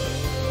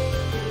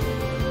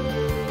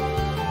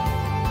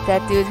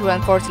 That dude who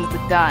unfortunately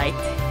died.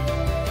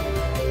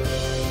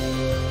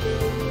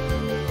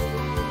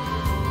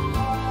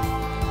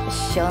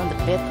 Shell in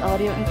the Bit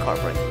Audio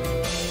Incorporated.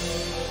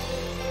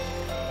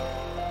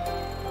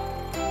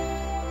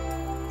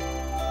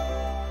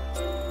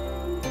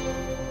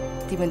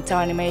 Demon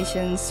Tower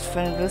Animations,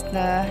 Fern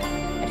Rusna,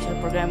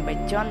 additional program by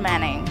John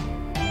Manning.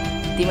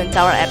 Demon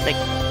Tower Epic,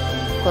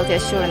 Quality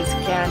Assurance,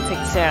 Karen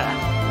Fixera.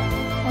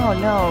 Oh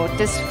no,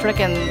 this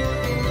frickin'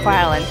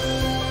 violent.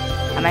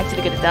 I'm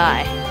actually gonna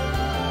die.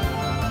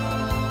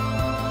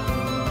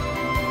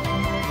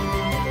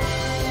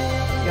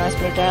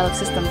 Spirit Dialogue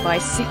System by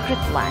Secret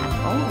Lab.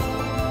 Oh.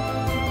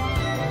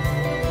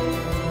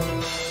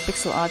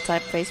 Pixel art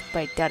typeface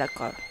by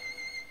Datacore.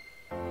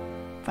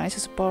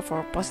 Financial support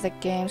for Positive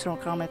Games from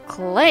Carmen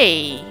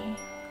Clay,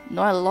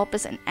 Noel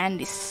Lopez, and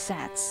Andy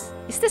Satz.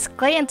 Is this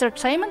Clay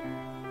Entertainment?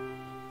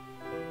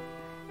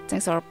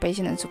 Thanks to our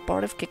patient and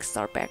supportive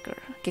Kickstarter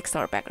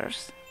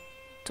backers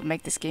to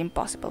make this game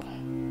possible.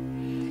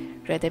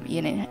 Red Dead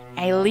Ian and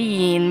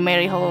Eileen,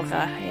 Mary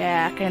Holga,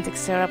 yeah, Kinetic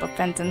Sarah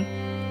Fenton.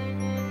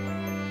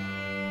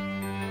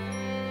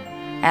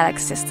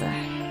 Alex's sister.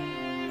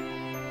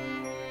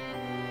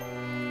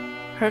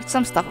 Heard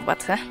some stuff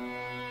about her.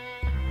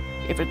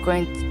 If we're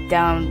going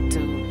down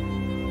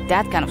to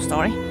that kind of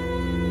story.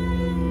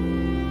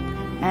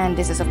 And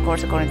this is of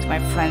course according to my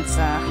friends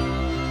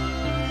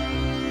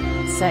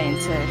saying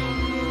too.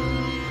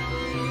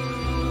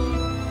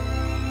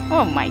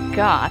 Oh my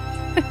god.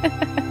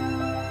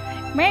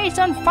 Mary's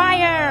on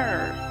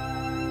fire!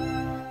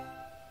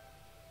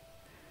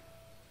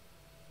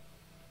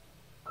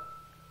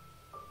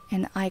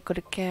 And I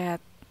could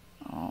get...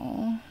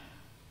 Oh...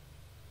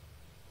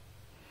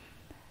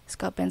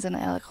 Scott Benson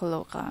and Alec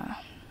Holowka.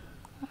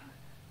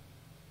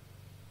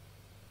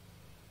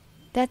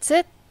 That's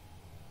it?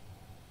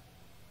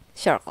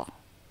 Circle.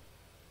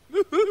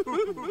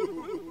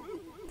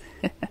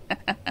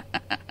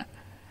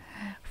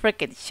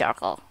 Frickin'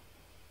 circle.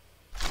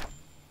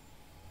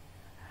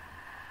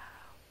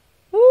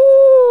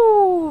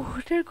 Woo!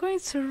 They're going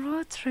to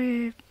road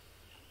trip.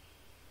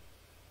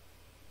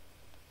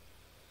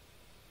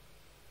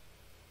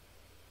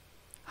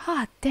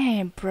 Ah,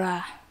 damn,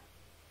 bruh.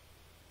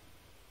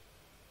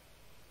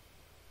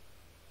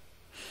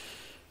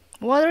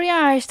 Watery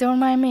eyes, don't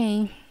mind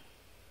me.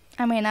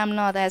 I mean, I'm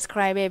not as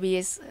crybaby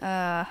as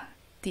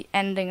the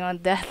ending on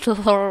that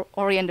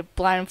lore-oriented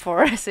Blind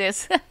Forest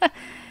is.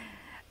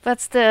 But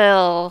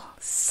still,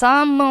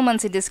 some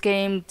moments in this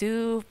game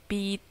do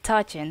be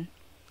touching.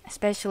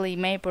 Especially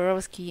May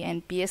Borowski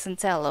and Pia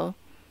Santello.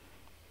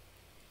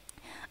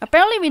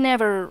 Apparently we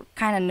never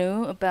kinda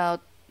knew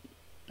about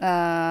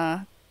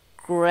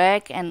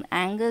Gregg and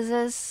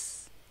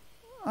Angus's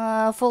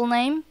full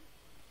name.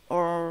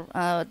 Or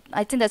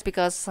I think that's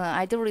because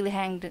I don't really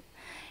hang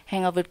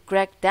out with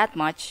Gregg that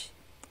much,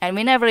 and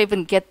we never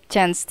even get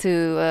chance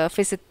to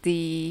visit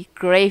the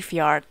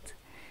graveyard.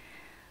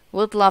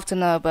 Would love to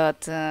know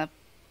about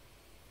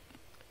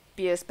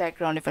Pia's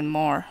background even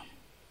more.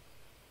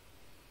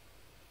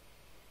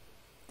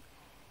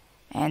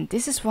 And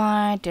this is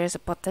why there's a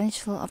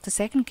potential of the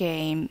second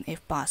game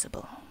if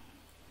possible.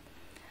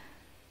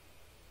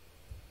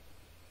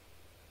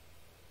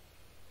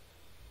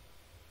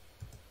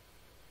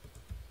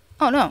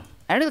 Oh no,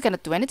 I really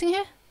cannot do anything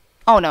here?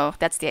 Oh no,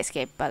 that's the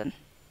escape button.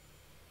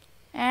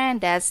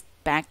 And that's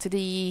back to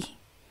the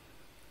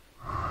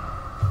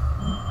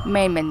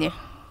main menu.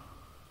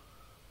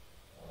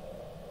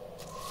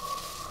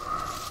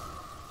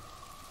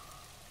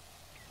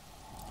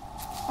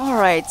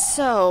 Alright,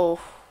 so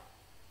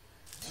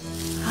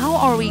how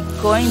are we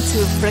going to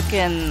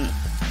frickin'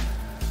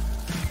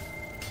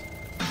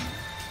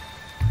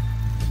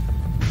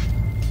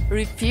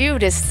 review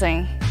this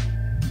thing?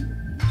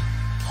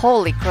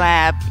 Holy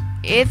crap,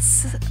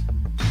 it's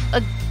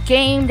a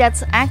game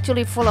that's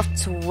actually full of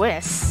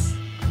twists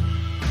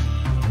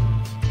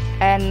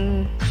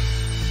and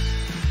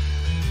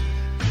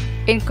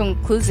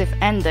inconclusive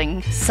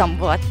ending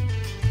somewhat.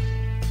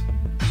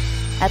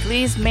 At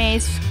least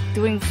May's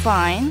doing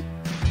fine,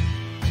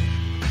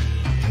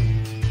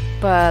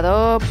 but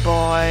oh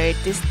boy,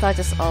 this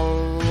touches a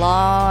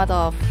lot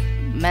of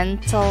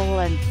mental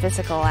and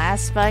physical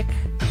aspect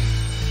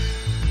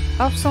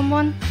of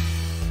someone.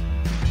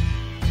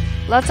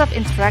 Lots of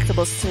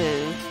interactables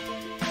too.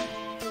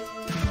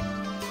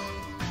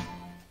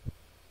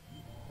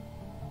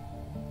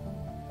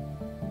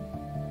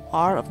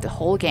 R of the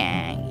whole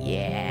gang,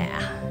 yeah.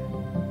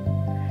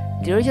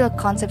 The original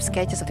concept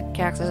sketches of the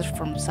characters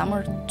from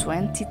summer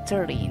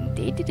 2013,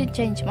 they didn't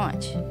change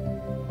much.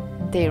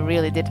 They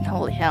really didn't,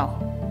 holy hell.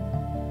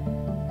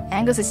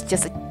 Angus is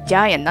just a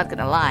giant, not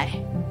gonna lie.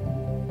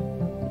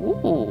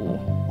 Ooh.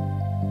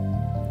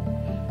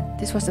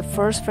 This was the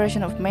first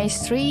version of Main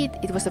Street.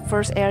 It was the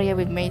first area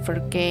we made for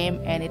the game,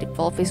 and it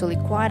evolved visually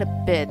quite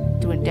a bit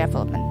during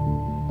development.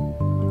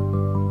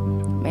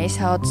 Maze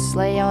House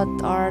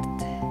layout art.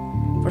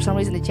 For some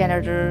reason the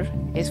janitor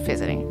is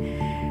visiting.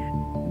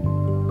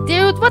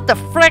 Dude, what the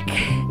frick?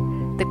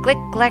 The Click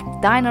Clack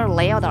Diner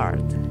layout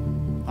art.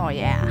 Oh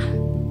yeah.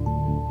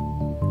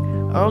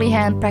 Early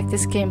hand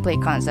practice gameplay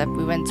concept.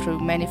 We went through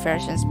many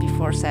versions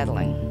before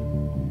settling.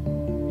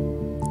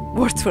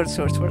 Words.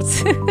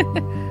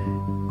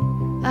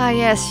 Ah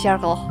yes,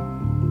 Sharkle.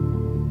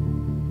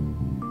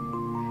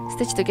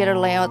 Stitched together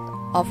layout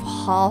of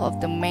half of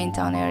the main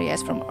town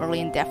areas from early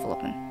in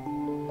development.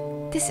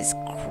 This is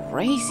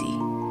crazy.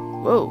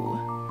 Whoa.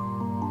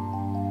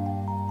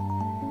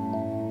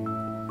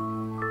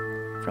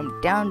 From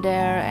down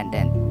there and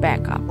then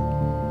back up.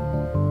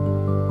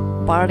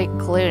 Party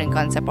clearing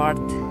concept art.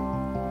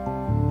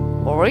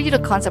 Original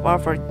concept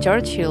art for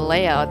Churchill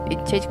layout.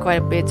 It changed quite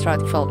a bit throughout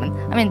development.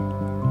 I mean,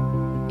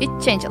 it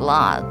changed a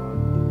lot.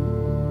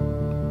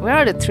 Where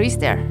are the trees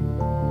there?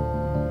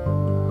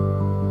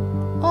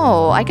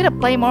 Oh, I gotta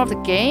play more of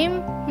the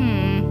game?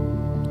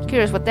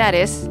 Curious what that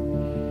is.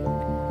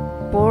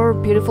 Poor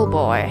beautiful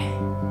boy.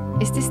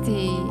 Is this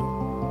the...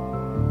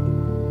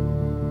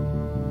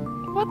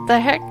 What the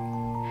heck?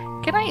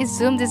 Can I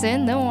zoom this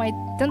in? No, I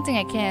don't think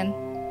I can.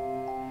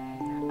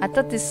 I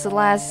thought this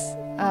last...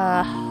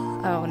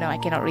 oh no, I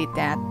cannot read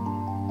that.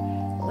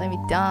 Let me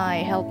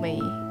die, help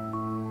me.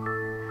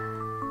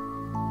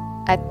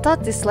 I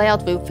thought this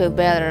layout will feel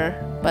better,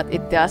 but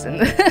it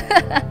doesn't.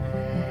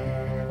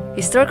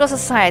 Historical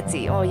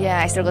Society. Oh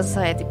yeah, Historical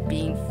Society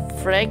being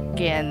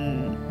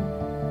freaking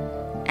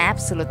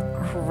absolute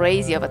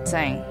crazy of a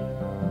thing.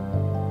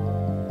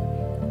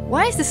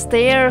 Why is the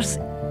stairs...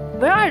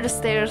 Where are the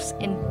stairs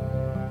in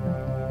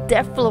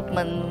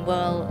development?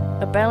 Well,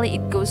 apparently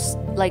it goes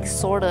like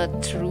sorta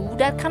through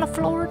that kind of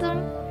floor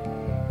though.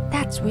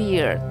 That's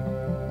weird.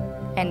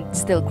 And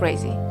still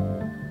crazy.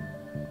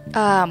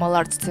 Ah,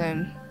 Mallard's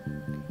tomb.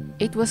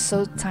 It was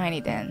so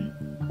tiny then.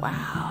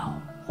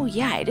 Wow. Oh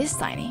yeah, it is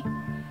tiny.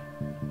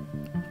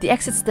 The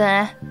exit's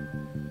there.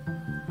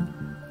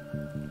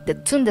 The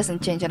tomb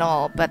doesn't change at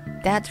all, but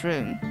that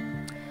room.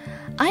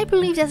 I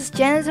believe that's the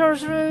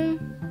janitor's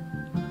room.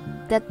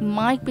 That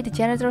might be the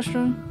janitor's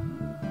room.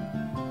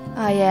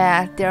 Ah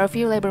yeah, there are a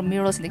few labor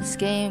murals in this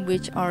game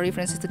which are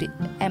references to the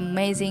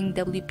amazing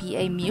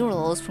WPA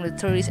murals from the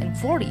 30s and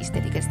 40s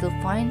that you can still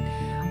find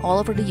all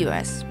over the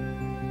US.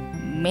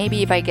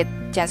 Maybe if I get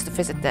a chance to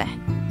visit there.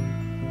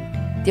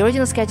 The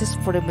original sketches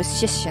for the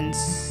musicians.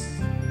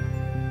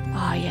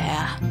 Oh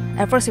yeah.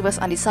 At first it was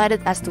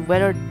undecided as to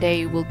whether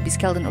they will be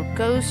skeleton or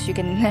ghosts. You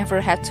can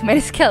never have too many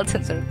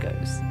skeletons or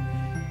ghosts.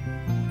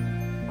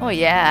 Oh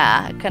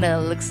yeah, kinda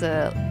looks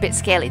a bit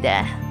scary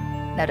there,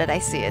 now that I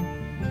see it.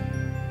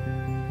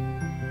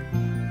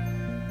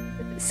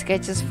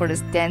 Sketches for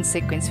this dance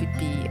sequence would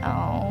be...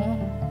 oh...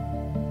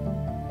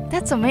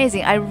 That's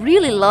amazing. I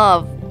really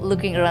love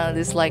looking around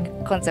this like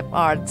concept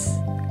arts.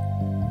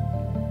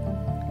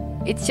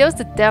 It shows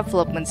the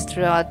developments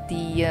throughout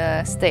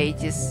the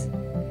stages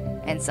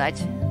and such.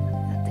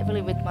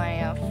 Definitely with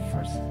my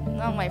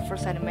not my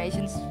first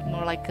animations,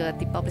 more like the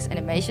published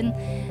animation.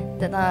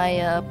 Then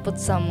I put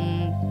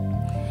some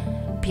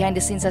behind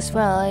the scenes as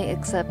well,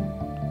 except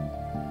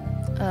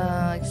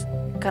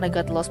kind of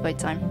got lost by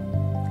time.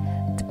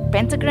 The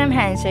pentagram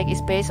handshake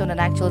is based on an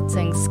actual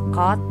thing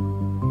Scott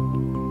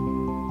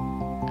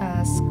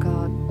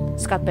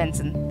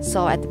Benson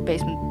saw at the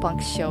Basement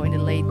Punk show in the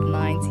late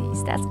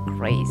 90s. That's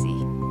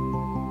crazy.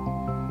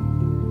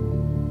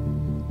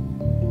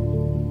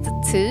 The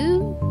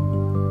two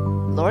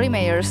Lori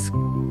Mayers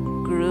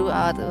grew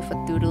out of a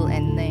doodle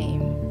and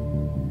name.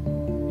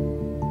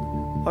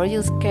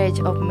 Original sketch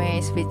of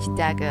May's witch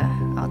dagger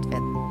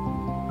outfit.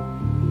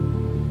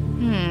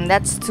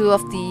 That's two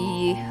of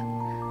the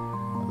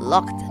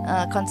locked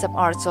concept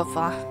art so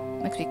far.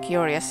 Makes me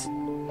curious.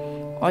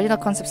 Original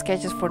concept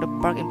sketches for the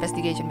park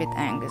investigation with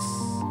Angus.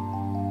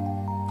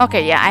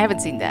 Okay, yeah, I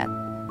haven't seen that.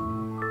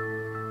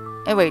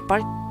 Hey, wait,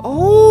 park...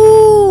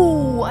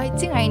 Oh! I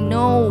think I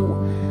know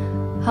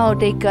how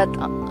they got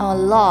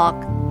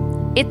unlocked.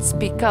 It's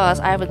because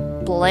I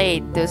haven't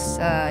played those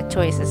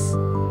choices.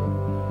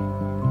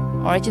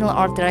 Original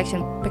art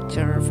direction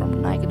picture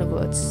from Night in the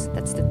Woods.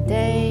 That's the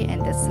day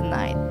and that's the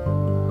night.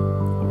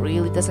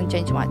 Really doesn't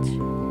change much.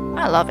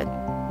 I love it.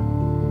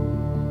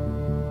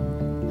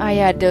 Ah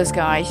yeah, those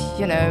guys.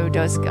 You know,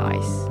 those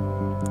guys.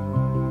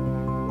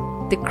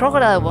 The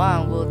crocodile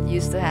one would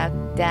used to have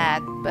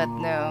that, but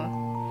no.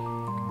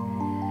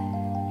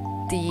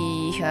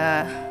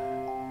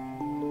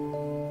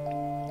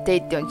 They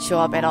don't show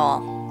up at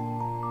all.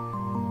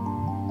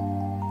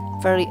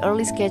 Very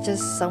early sketches,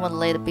 someone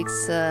laid a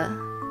piece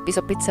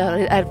of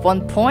pizza at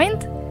one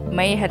point.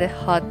 May had a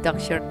hot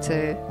dog shirt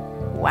too.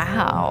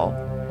 Wow.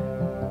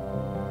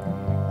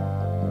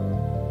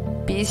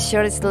 Be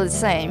sure it's still the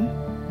same.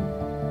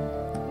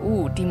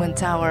 Ooh, Demon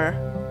Tower.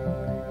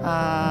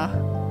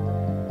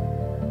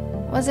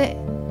 Was it?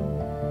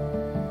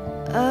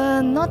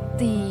 Not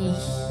the...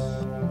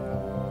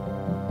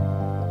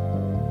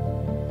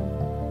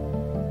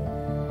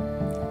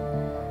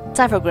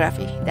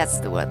 Typography, that's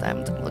the word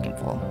I'm looking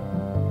for.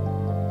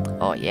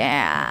 Oh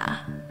yeah.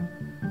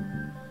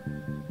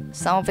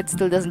 Some of it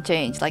still doesn't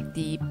change, like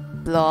the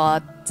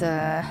Blood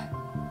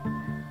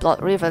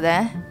River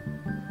there.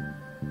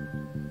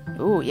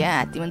 Oh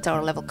yeah, Demon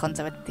Tower level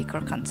concept with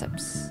decor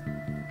concepts.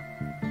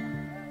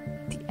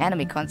 The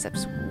enemy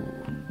concepts. Ooh.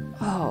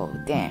 Oh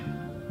damn.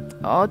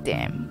 Oh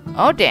damn.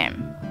 Oh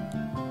damn.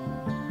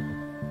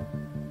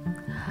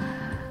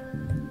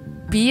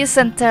 Beast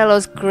and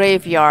Talos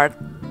graveyard.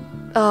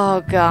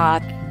 Oh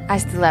god, I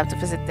still have to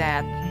visit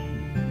that.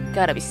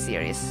 Gotta be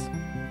serious.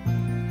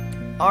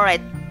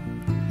 Alright.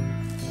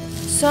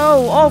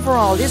 So,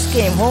 overall, this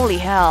game, holy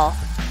hell.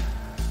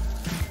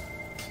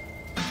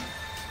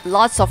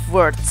 Lots of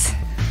words.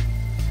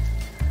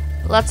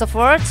 Lots of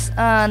words,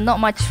 not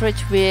much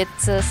rich with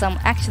some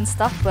action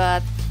stuff,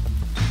 but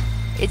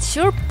it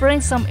sure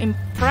brings some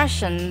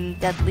impression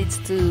that leads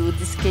to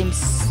this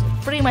game's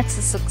pretty much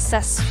a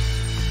successful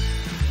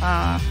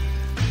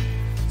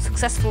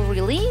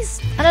release.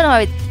 I don't know how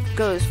it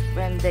goes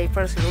when they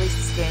first released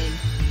this game.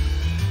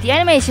 The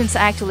animation's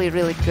actually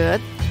really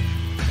good.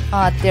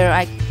 They're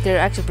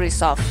actually pretty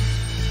soft.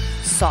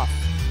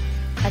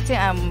 I think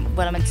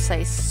what I meant to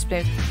say is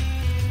smooth,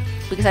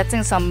 because I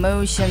think some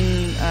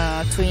motion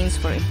twins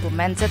were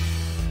implemented,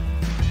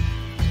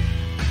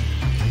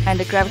 and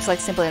the graphics like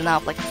simple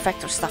enough, like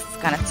vector stuff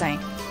kind of thing.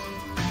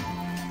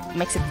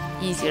 Makes it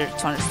easier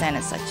to understand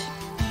and such.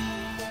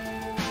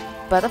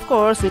 But of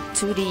course, with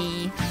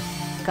 2D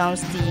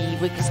comes the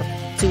weakness of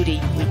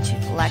 2D, which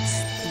lacks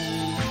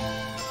the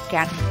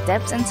character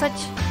depth and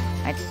such,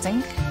 I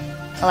think.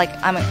 Like,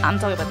 I'm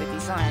talking about the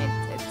design,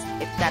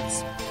 if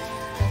that's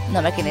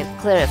not making it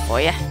clearer for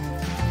you.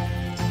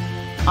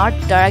 Art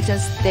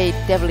directions, they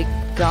definitely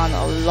gone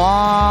a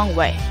long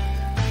way.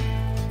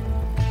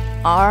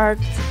 Art,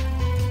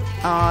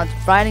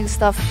 writing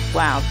stuff,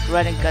 wow,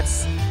 writing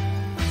guts.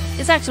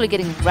 It's actually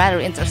getting rather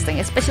interesting,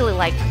 especially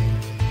like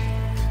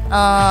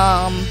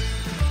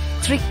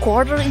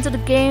 3/4 into the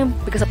game,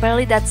 because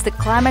apparently that's the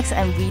climax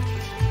and we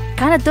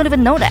kinda don't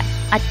even know that.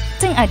 I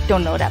think I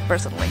don't know that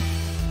personally,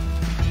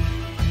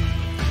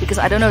 because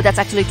I don't know that's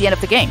actually the end of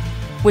the game,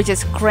 which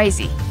is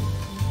crazy.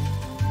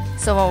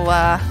 So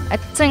I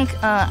think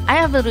I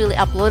haven't really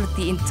uploaded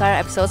the entire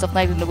episodes of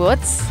Night in the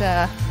Woods,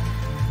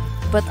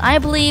 but I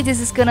believe this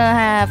is gonna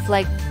have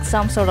like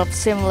some sort of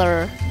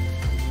similar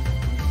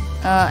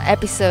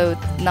episode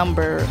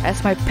number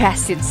as my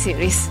Bastion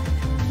series,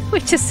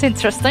 which is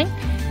interesting.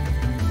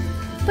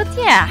 But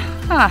yeah,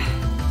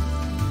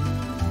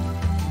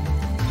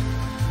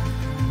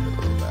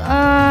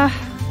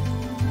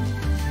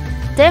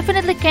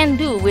 definitely can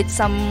do with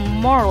some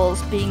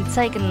morals being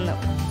taken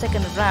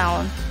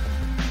around.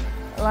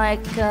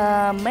 Like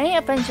May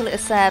eventually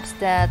accepts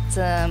that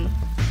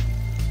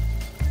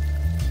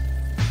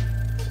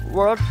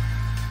world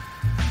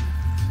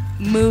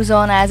moves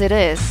on as it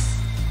is,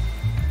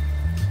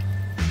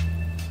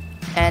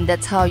 and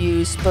that's how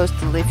you're supposed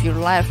to live your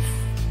life,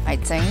 I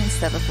think,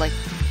 instead of like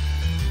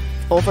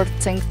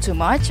overthink too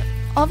much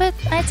of it,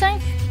 I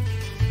think,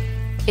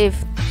 if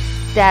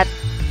that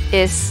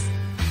is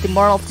the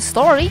moral of the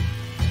story.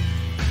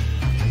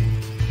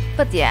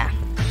 But yeah,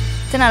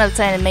 10 out of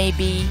 10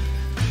 maybe.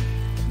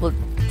 Will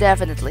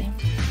definitely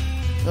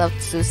love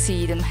to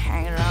see them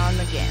hang around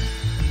again.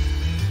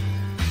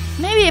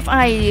 Maybe if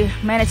I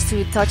manage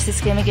to touch this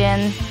game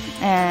again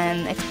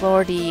and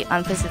explore the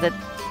unvisited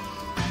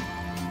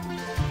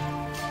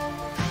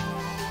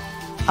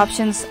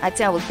options, I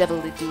think I will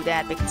definitely do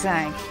that big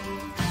time.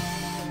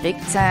 Big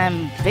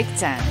time, big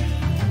time.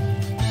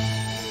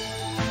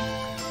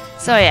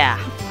 So yeah,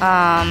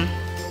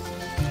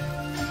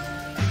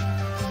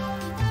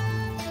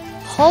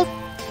 hold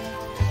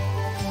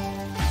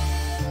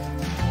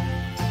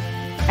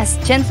as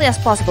gently as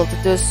possible to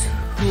those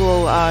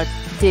who are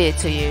dear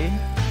to you.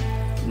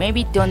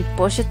 Maybe don't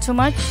push it too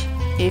much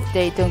if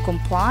they don't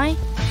comply.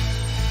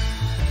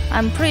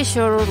 I'm pretty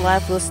sure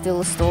life will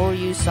still store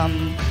you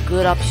some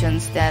good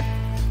options that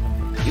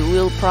you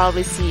will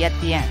probably see at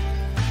the end.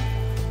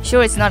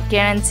 Sure, it's not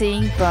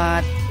guaranteeing,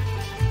 but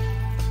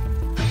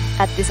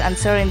at this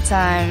uncertain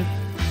time,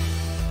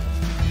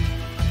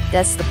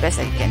 that's the best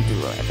I can do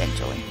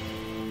eventually.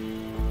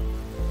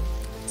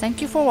 Thank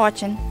you for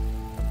watching.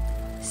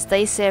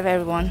 Stay safe,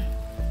 everyone.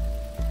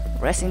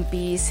 Rest in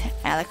peace,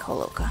 Alec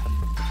Holowka.